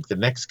think the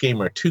next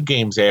game or 2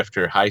 games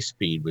after high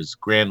speed was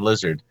Grand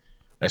Lizard.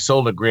 I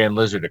sold a Grand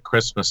Lizard at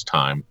Christmas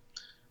time.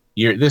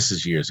 This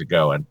is years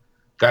ago, and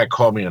Guy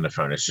called me on the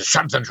phone. He said,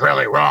 something's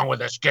really wrong with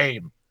this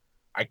game.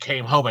 I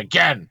came home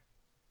again,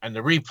 and the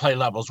replay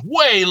level's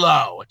way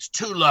low. It's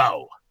too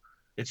low.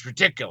 It's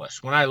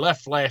ridiculous. When I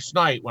left last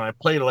night, when I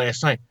played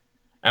last night,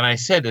 and I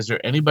said, is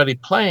there anybody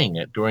playing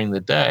it during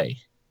the day?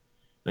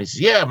 And he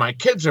said, yeah, my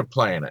kids are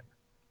playing it.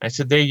 I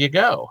said, there you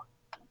go.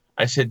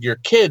 I said, your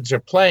kids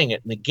are playing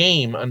it, and the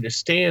game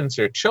understands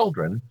their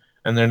children,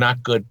 and they're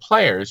not good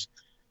players,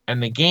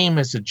 and the game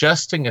is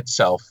adjusting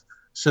itself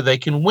so they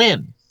can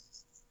win.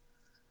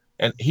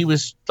 And he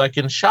was like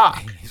in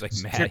shock. He's like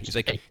mad. He's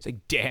like,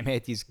 damn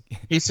it.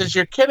 He says,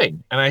 you're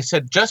kidding. And I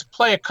said, just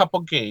play a couple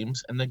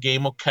games, and the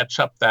game will catch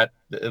up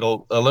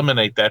it'll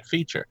eliminate that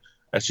feature.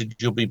 I said,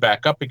 you'll be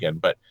back up again.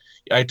 But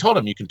I told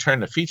him you can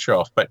turn the feature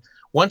off. But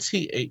once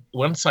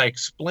I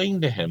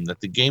explained to him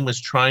that the game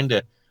was trying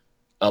to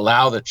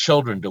allow the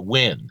children to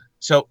win.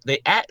 So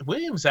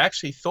Williams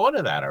actually thought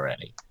of that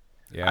already.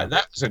 Yeah,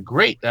 that was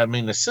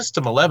the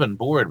System 11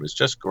 board was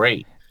just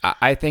great.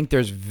 I think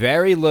there's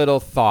very little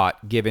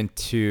thought given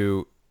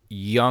to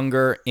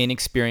younger,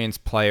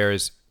 inexperienced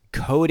players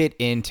coded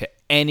into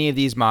any of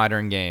these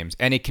modern games.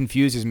 And it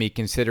confuses me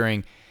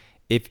considering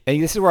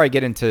and this is where I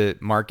get into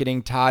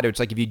marketing, Todd. It's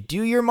like if you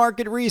do your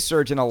market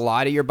research and a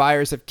lot of your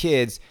buyers have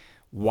kids,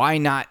 why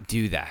not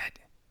do that?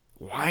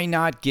 Why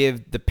not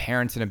give the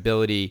parents an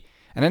ability?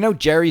 And I know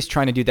Jerry's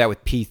trying to do that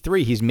with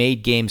P3. He's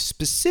made games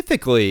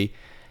specifically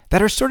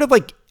that are sort of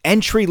like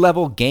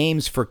entry-level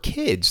games for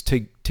kids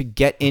to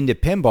get into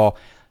pinball.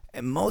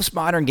 And most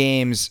modern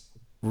games,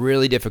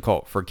 really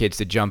difficult for kids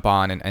to jump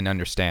on and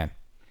understand.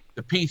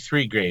 The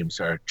P3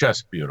 games are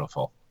just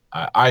beautiful.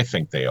 I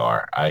think they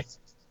are. I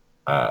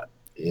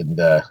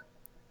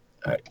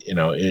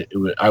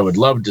would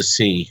love to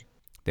see.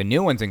 The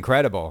new one's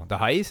incredible. The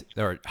Heist,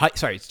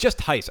 it's just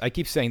Heist. I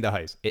keep saying the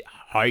Heist.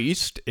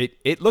 Heist.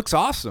 It looks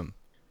awesome.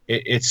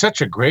 It's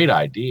such a great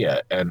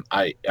idea, and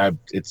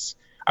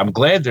I'm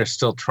glad they're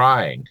still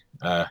trying.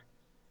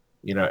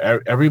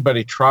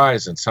 Everybody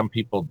tries, and some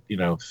people,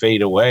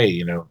 fade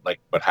away. Like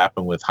what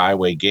happened with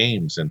Highway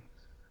Games and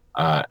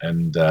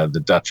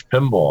the Dutch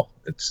Pinball.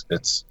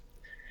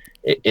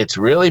 It's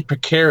really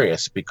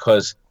precarious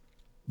because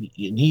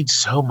you need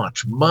so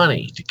much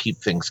money to keep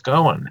things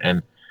going.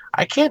 And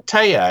I can't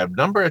tell you a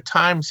number of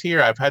times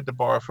here I've had to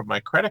borrow from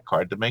my credit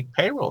card to make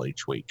payroll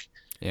each week.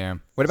 Yeah.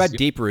 What about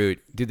Deep Root?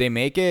 Did they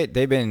make it?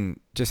 They've been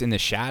just in the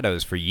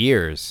shadows for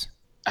years.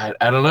 I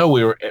don't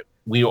know.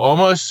 We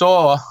almost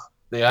saw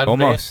the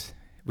almost.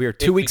 We were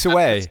 2 weeks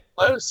away.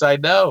 Close, I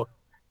know.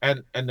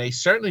 And they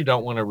certainly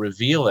don't want to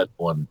reveal it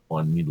on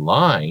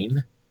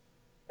line.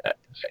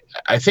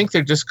 I think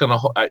they're just going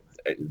to.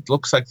 It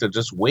looks like they'll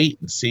just wait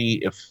and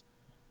see if.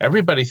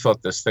 Everybody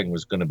thought this thing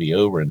was going to be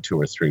over in 2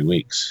 or 3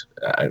 weeks.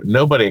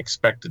 Nobody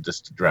expected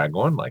this to drag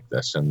on like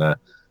this. And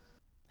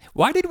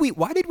why did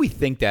we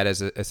think that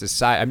as a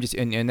society? I'm just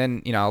and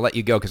then I'll let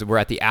you go because we're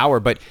at the hour.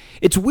 But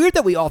it's weird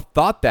that we all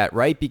thought that,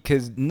 right?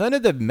 Because none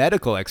of the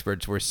medical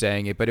experts were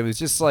saying it, but it was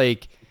just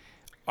like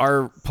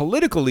our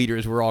political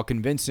leaders were all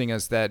convincing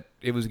us that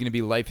it was going to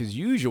be life as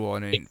usual.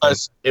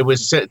 Because it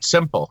was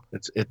simple.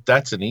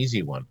 That's an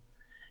easy one.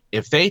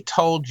 If they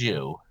told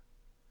you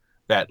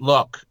that,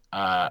 look.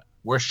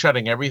 We're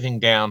shutting everything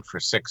down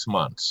for 6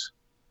 months,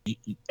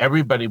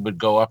 everybody would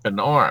go up in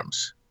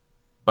arms.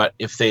 But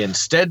if they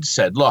instead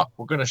said, look,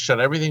 we're going to shut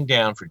everything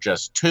down for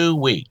just 2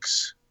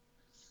 weeks,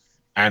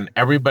 and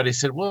everybody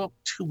said, well,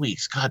 2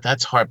 weeks, God,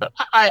 that's hard, but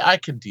I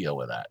can deal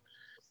with that.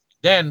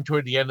 Then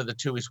toward the end of the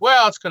 2 weeks,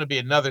 well, it's going to be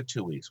another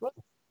 2 weeks.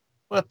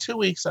 Well, 2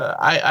 weeks,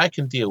 I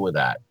can deal with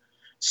that.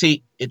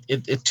 See,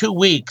 2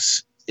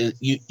 weeks,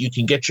 you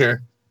can get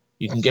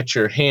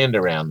your hand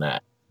around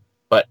that.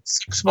 But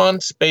 6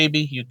 months,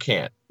 baby, you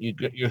can't.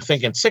 You're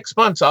thinking 6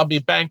 months, I'll be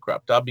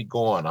bankrupt. I'll be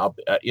gone.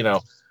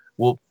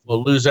 We'll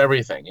lose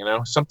everything.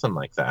 Something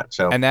like that.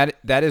 So, and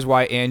that is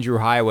why Andrew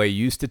Highway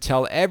used to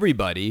tell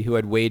everybody who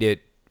had waited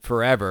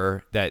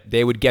forever that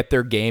they would get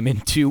their game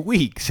in 2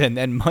 weeks, and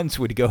then months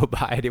would go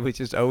by, and it was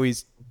just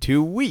always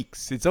 2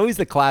 weeks. It's always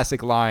the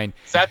classic line.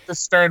 Is that the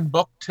Stern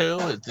book too?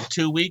 The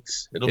 2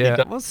 weeks? It'll be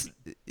done. Well,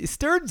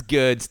 Stern's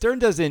good. Stern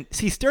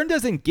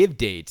doesn't give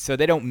dates, so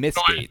they don't miss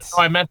dates.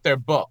 I meant their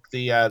book.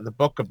 The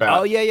book about.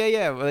 Oh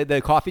yeah.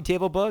 The coffee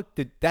table book.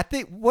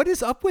 What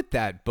is up with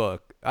that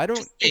book? I don't.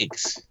 2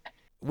 weeks.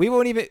 We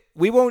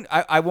won't.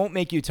 I won't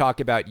make you talk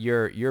about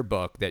your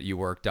book that you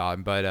worked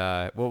on,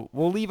 but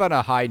we'll leave on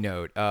a high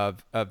note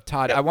of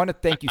Todd. Yeah, I want to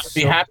thank you. I'd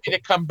be happy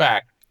to come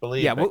back.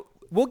 Believe me.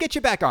 We'll get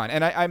you back on,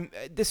 and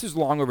this is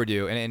long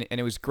overdue, and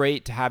it was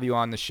great to have you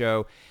on the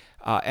show.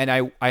 And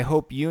I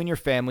hope you and your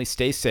family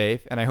stay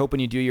safe, and I hope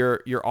when you do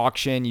your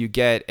auction, you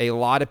get a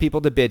lot of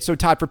people to bid. So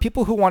Todd, for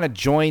people who want to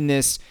join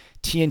this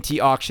TNT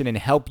auction and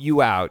help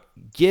you out,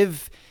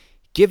 give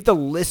the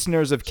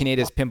listeners of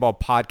Kaneda's Pinball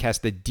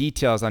Podcast the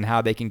details on how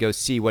they can go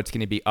see what's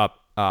going to be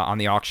up on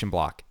the auction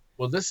block.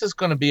 Well, this is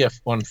going to be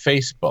on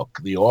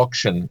Facebook, the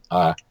auction,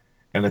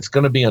 and it's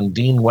going to be on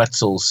Dean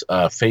Wetzel's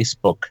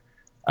Facebook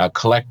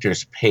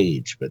collector's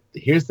page. But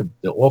here's the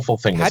awful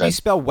thing. How do you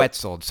spell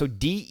Wetzel? So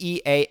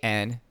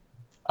Dean?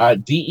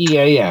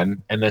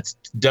 DEAN, and that's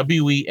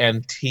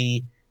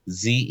WENTZEL.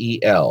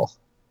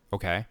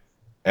 Okay.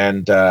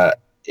 And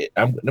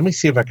let me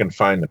see if I can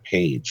find the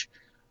page.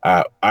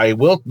 I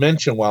will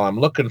mention while I'm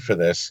looking for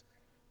this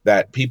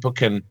that people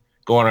can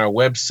go on our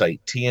website,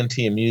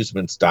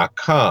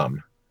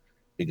 tntamusements.com,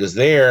 because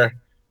there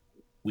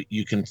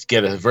you can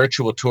get a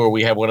virtual tour.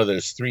 We have one of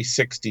those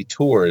 360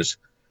 tours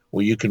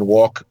where you can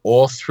walk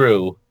all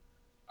through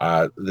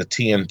the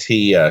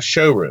TNT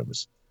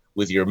showrooms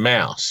with your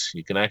mouse.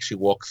 You can actually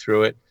walk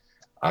through it.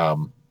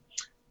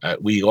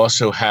 We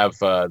also have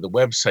the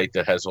website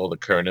that has all the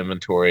current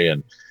inventory,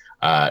 and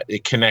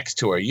it connects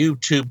to our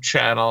YouTube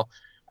channel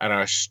and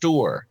our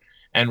store.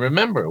 And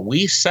remember,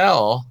 we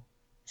sell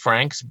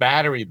Frank's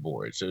battery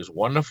boards. Those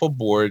wonderful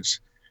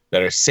boards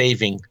that are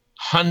saving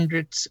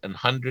hundreds and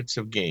hundreds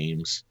of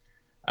games,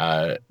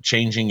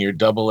 changing your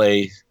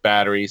AA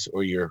batteries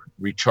or your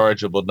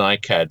rechargeable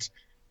NiCads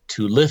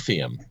to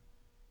lithium.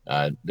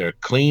 They're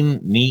clean,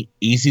 neat,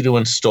 easy to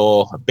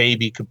install. A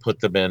baby could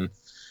put them in.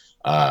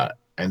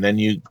 And then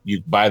you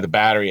buy the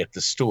battery at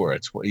the store.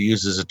 It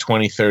uses a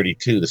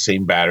 2032, the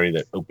same battery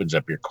that opens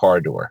up your car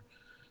door.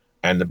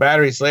 And the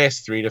batteries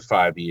last 3 to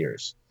 5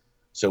 years.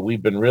 So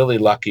we've been really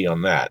lucky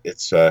on that.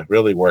 It's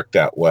really worked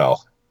out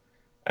well.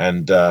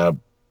 And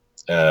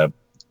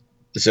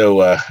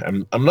so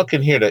I'm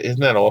looking here to,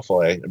 isn't that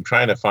awful? I'm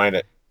trying to find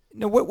it.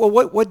 No,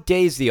 what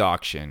day is the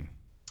auction?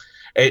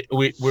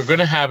 We're going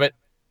to have it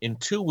in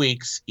 2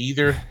 weeks,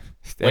 either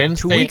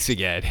Wednesday. 2 weeks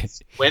again.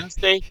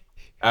 Wednesday.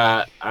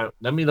 Let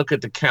me look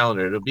at the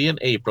calendar. It'll be in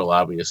April,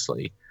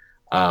 obviously.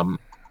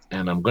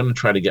 And I'm going to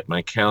try to get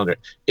my calendar.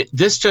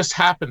 This just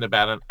happened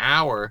about an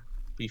hour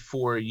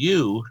before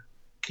you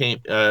came.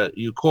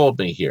 You called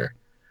me here.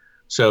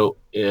 So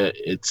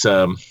it's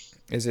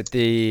Is it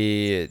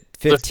the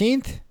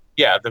 15th?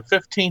 Yeah, the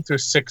 15th or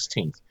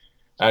 16th.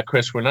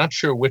 Chris, we're not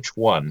sure which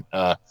one.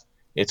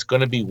 It's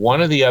going to be one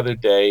or the other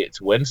day.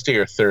 It's Wednesday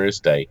or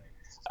Thursday.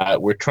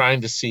 We're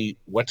trying to see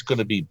what's going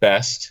to be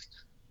best.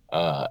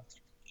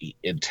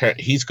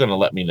 He's going to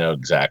let me know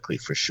exactly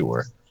for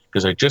sure,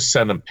 because I just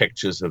sent him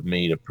pictures of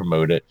me to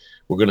promote it.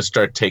 We're going to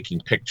start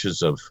taking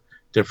pictures of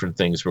different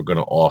things we're going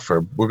to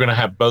offer. We're going to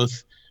have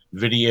both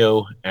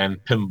video and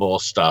pinball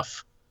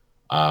stuff.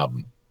 We're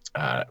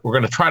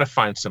going to try to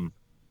find some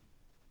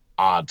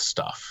odd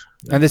stuff.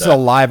 And this is a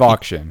live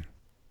auction.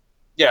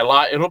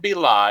 Yeah, it'll be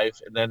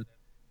live, and then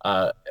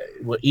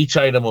each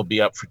item will be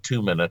up for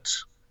 2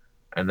 minutes,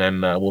 and then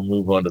we'll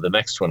move on to the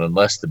next one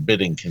unless the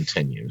bidding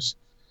continues.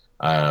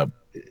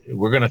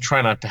 We're going to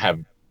try not to have,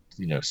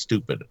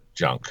 stupid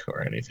junk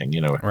or anything,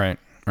 Right.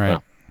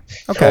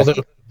 Okay.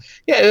 Although,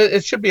 yeah,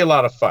 it should be a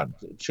lot of fun.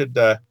 It should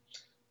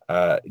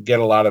get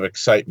a lot of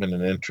excitement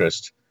and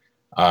interest.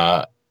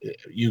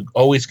 You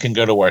always can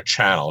go to our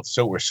channel.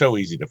 So we're so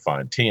easy to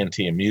find.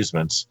 TNT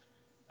Amusements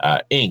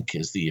Inc.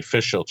 is the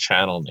official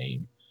channel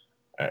name.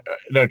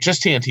 No,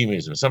 just TNT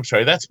Amusements. I'm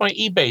sorry. That's my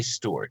eBay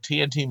store,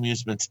 TNT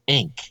Amusements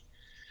Inc.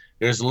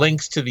 There's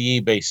links to the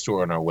eBay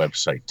store on our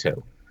website,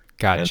 too.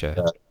 Gotcha.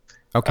 And,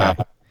 okay.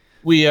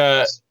 We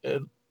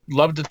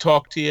love to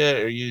talk to you,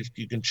 or you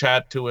can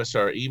chat to us.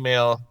 Our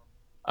email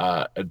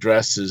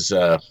address is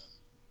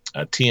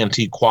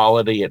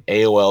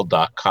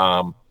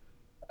tntquality@aol.com.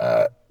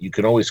 You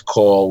can always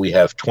call. We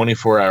have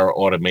 24-hour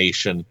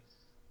automation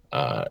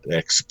that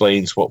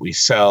explains what we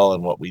sell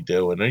and what we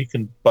do. And then you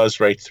can buzz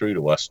right through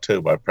to us,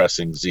 too, by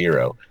pressing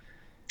 0,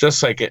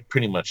 just like at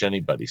pretty much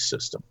anybody's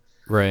system.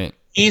 Right.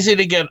 Easy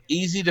to get,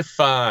 easy to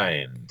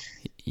find.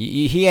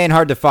 He ain't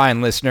hard to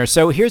find, listener.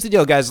 So here's the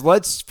deal, guys.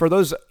 For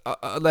those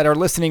that are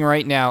listening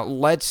right now,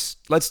 let's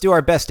do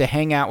our best to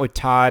hang out with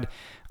Todd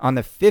on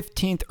the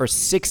 15th or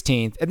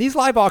 16th. And these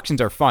live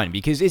auctions are fun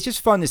because it's just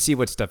fun to see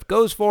what stuff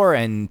goes for,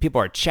 and people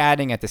are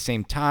chatting at the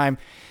same time.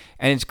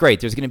 And it's great.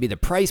 There's going to be the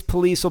price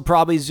police will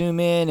probably zoom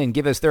in and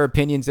give us their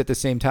opinions at the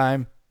same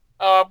time.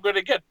 Oh, I'm going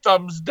to get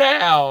thumbs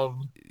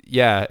down.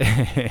 Yeah.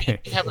 We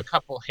have a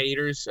couple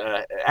haters.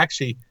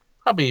 Actually,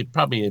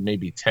 probably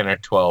maybe 10 or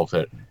 12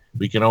 that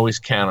we can always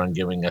count on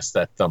giving us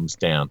that thumbs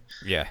down.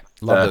 Yeah,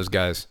 love those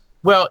guys.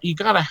 Well, you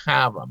got to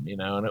have them,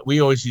 and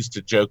we always used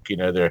to joke,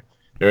 they're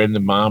in the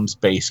mom's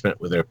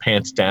basement with their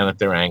pants down at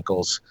their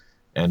ankles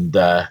and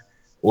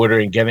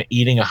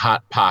eating a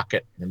Hot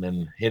Pocket and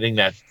then hitting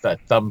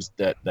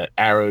that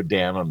arrow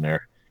down on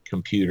their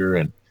computer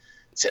and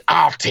said,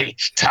 "I'll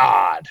teach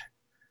Todd."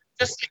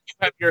 Just like you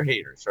have your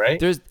haters, right?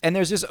 There's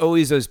just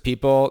always those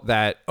people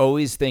that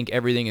always think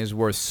everything is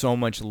worth so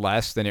much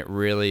less than it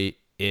really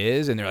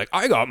is, and they're like,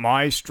 I got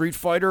my Street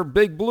Fighter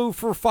Big Blue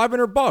for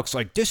 $500.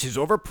 Like, this is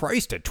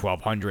overpriced at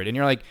 $1,200. And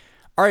you're like,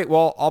 all right,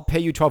 well, I'll pay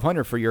you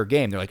 $1,200 for your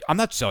game. They're like, I'm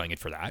not selling it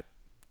for that.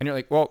 And you're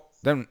like, well,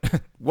 then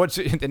what's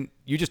it? Then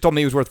you just told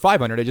me it was worth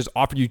 $500. I just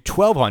offered you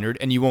 $1,200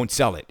 and you won't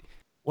sell it.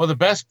 Well, the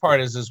best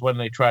part is when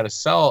they try to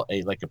sell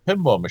a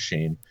pinball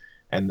machine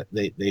and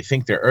they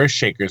think their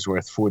Earthshaker is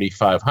worth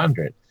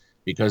 $4,500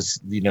 because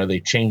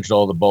they changed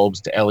all the bulbs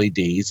to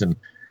LEDs and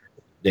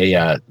they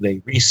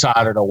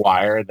resoldered a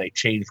wire and they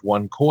changed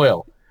one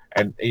coil.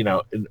 and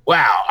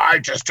wow, I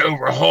just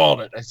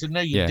overhauled it. I said,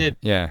 no, you did.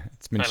 Yeah,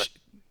 it's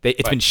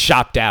been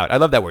shopped out. I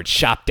love that word,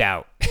 shopped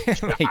out.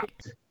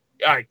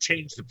 I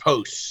changed the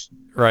posts.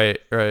 Right.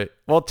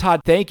 Well,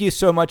 Todd, thank you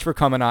so much for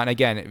coming on.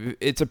 Again,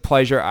 it's a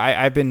pleasure.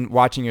 I've been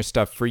watching your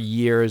stuff for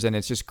years, and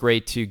it's just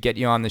great to get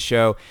you on the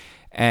show.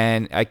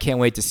 And I can't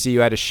wait to see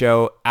you at a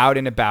show out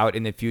and about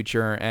in the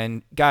future.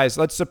 And guys,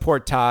 let's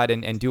support Todd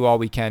and do all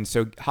we can.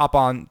 So hop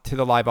on to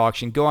the live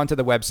auction, go onto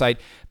the website,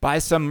 buy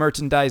some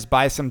merchandise,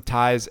 buy some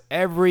ties,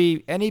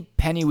 any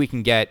penny we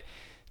can get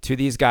to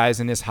these guys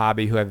in this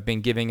hobby who have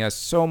been giving us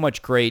so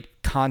much great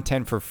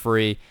content for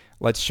free.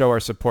 Let's show our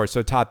support.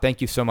 So Todd,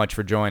 thank you so much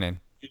for joining.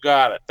 You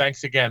got it.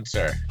 Thanks again,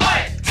 sir.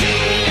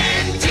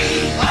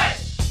 TNT.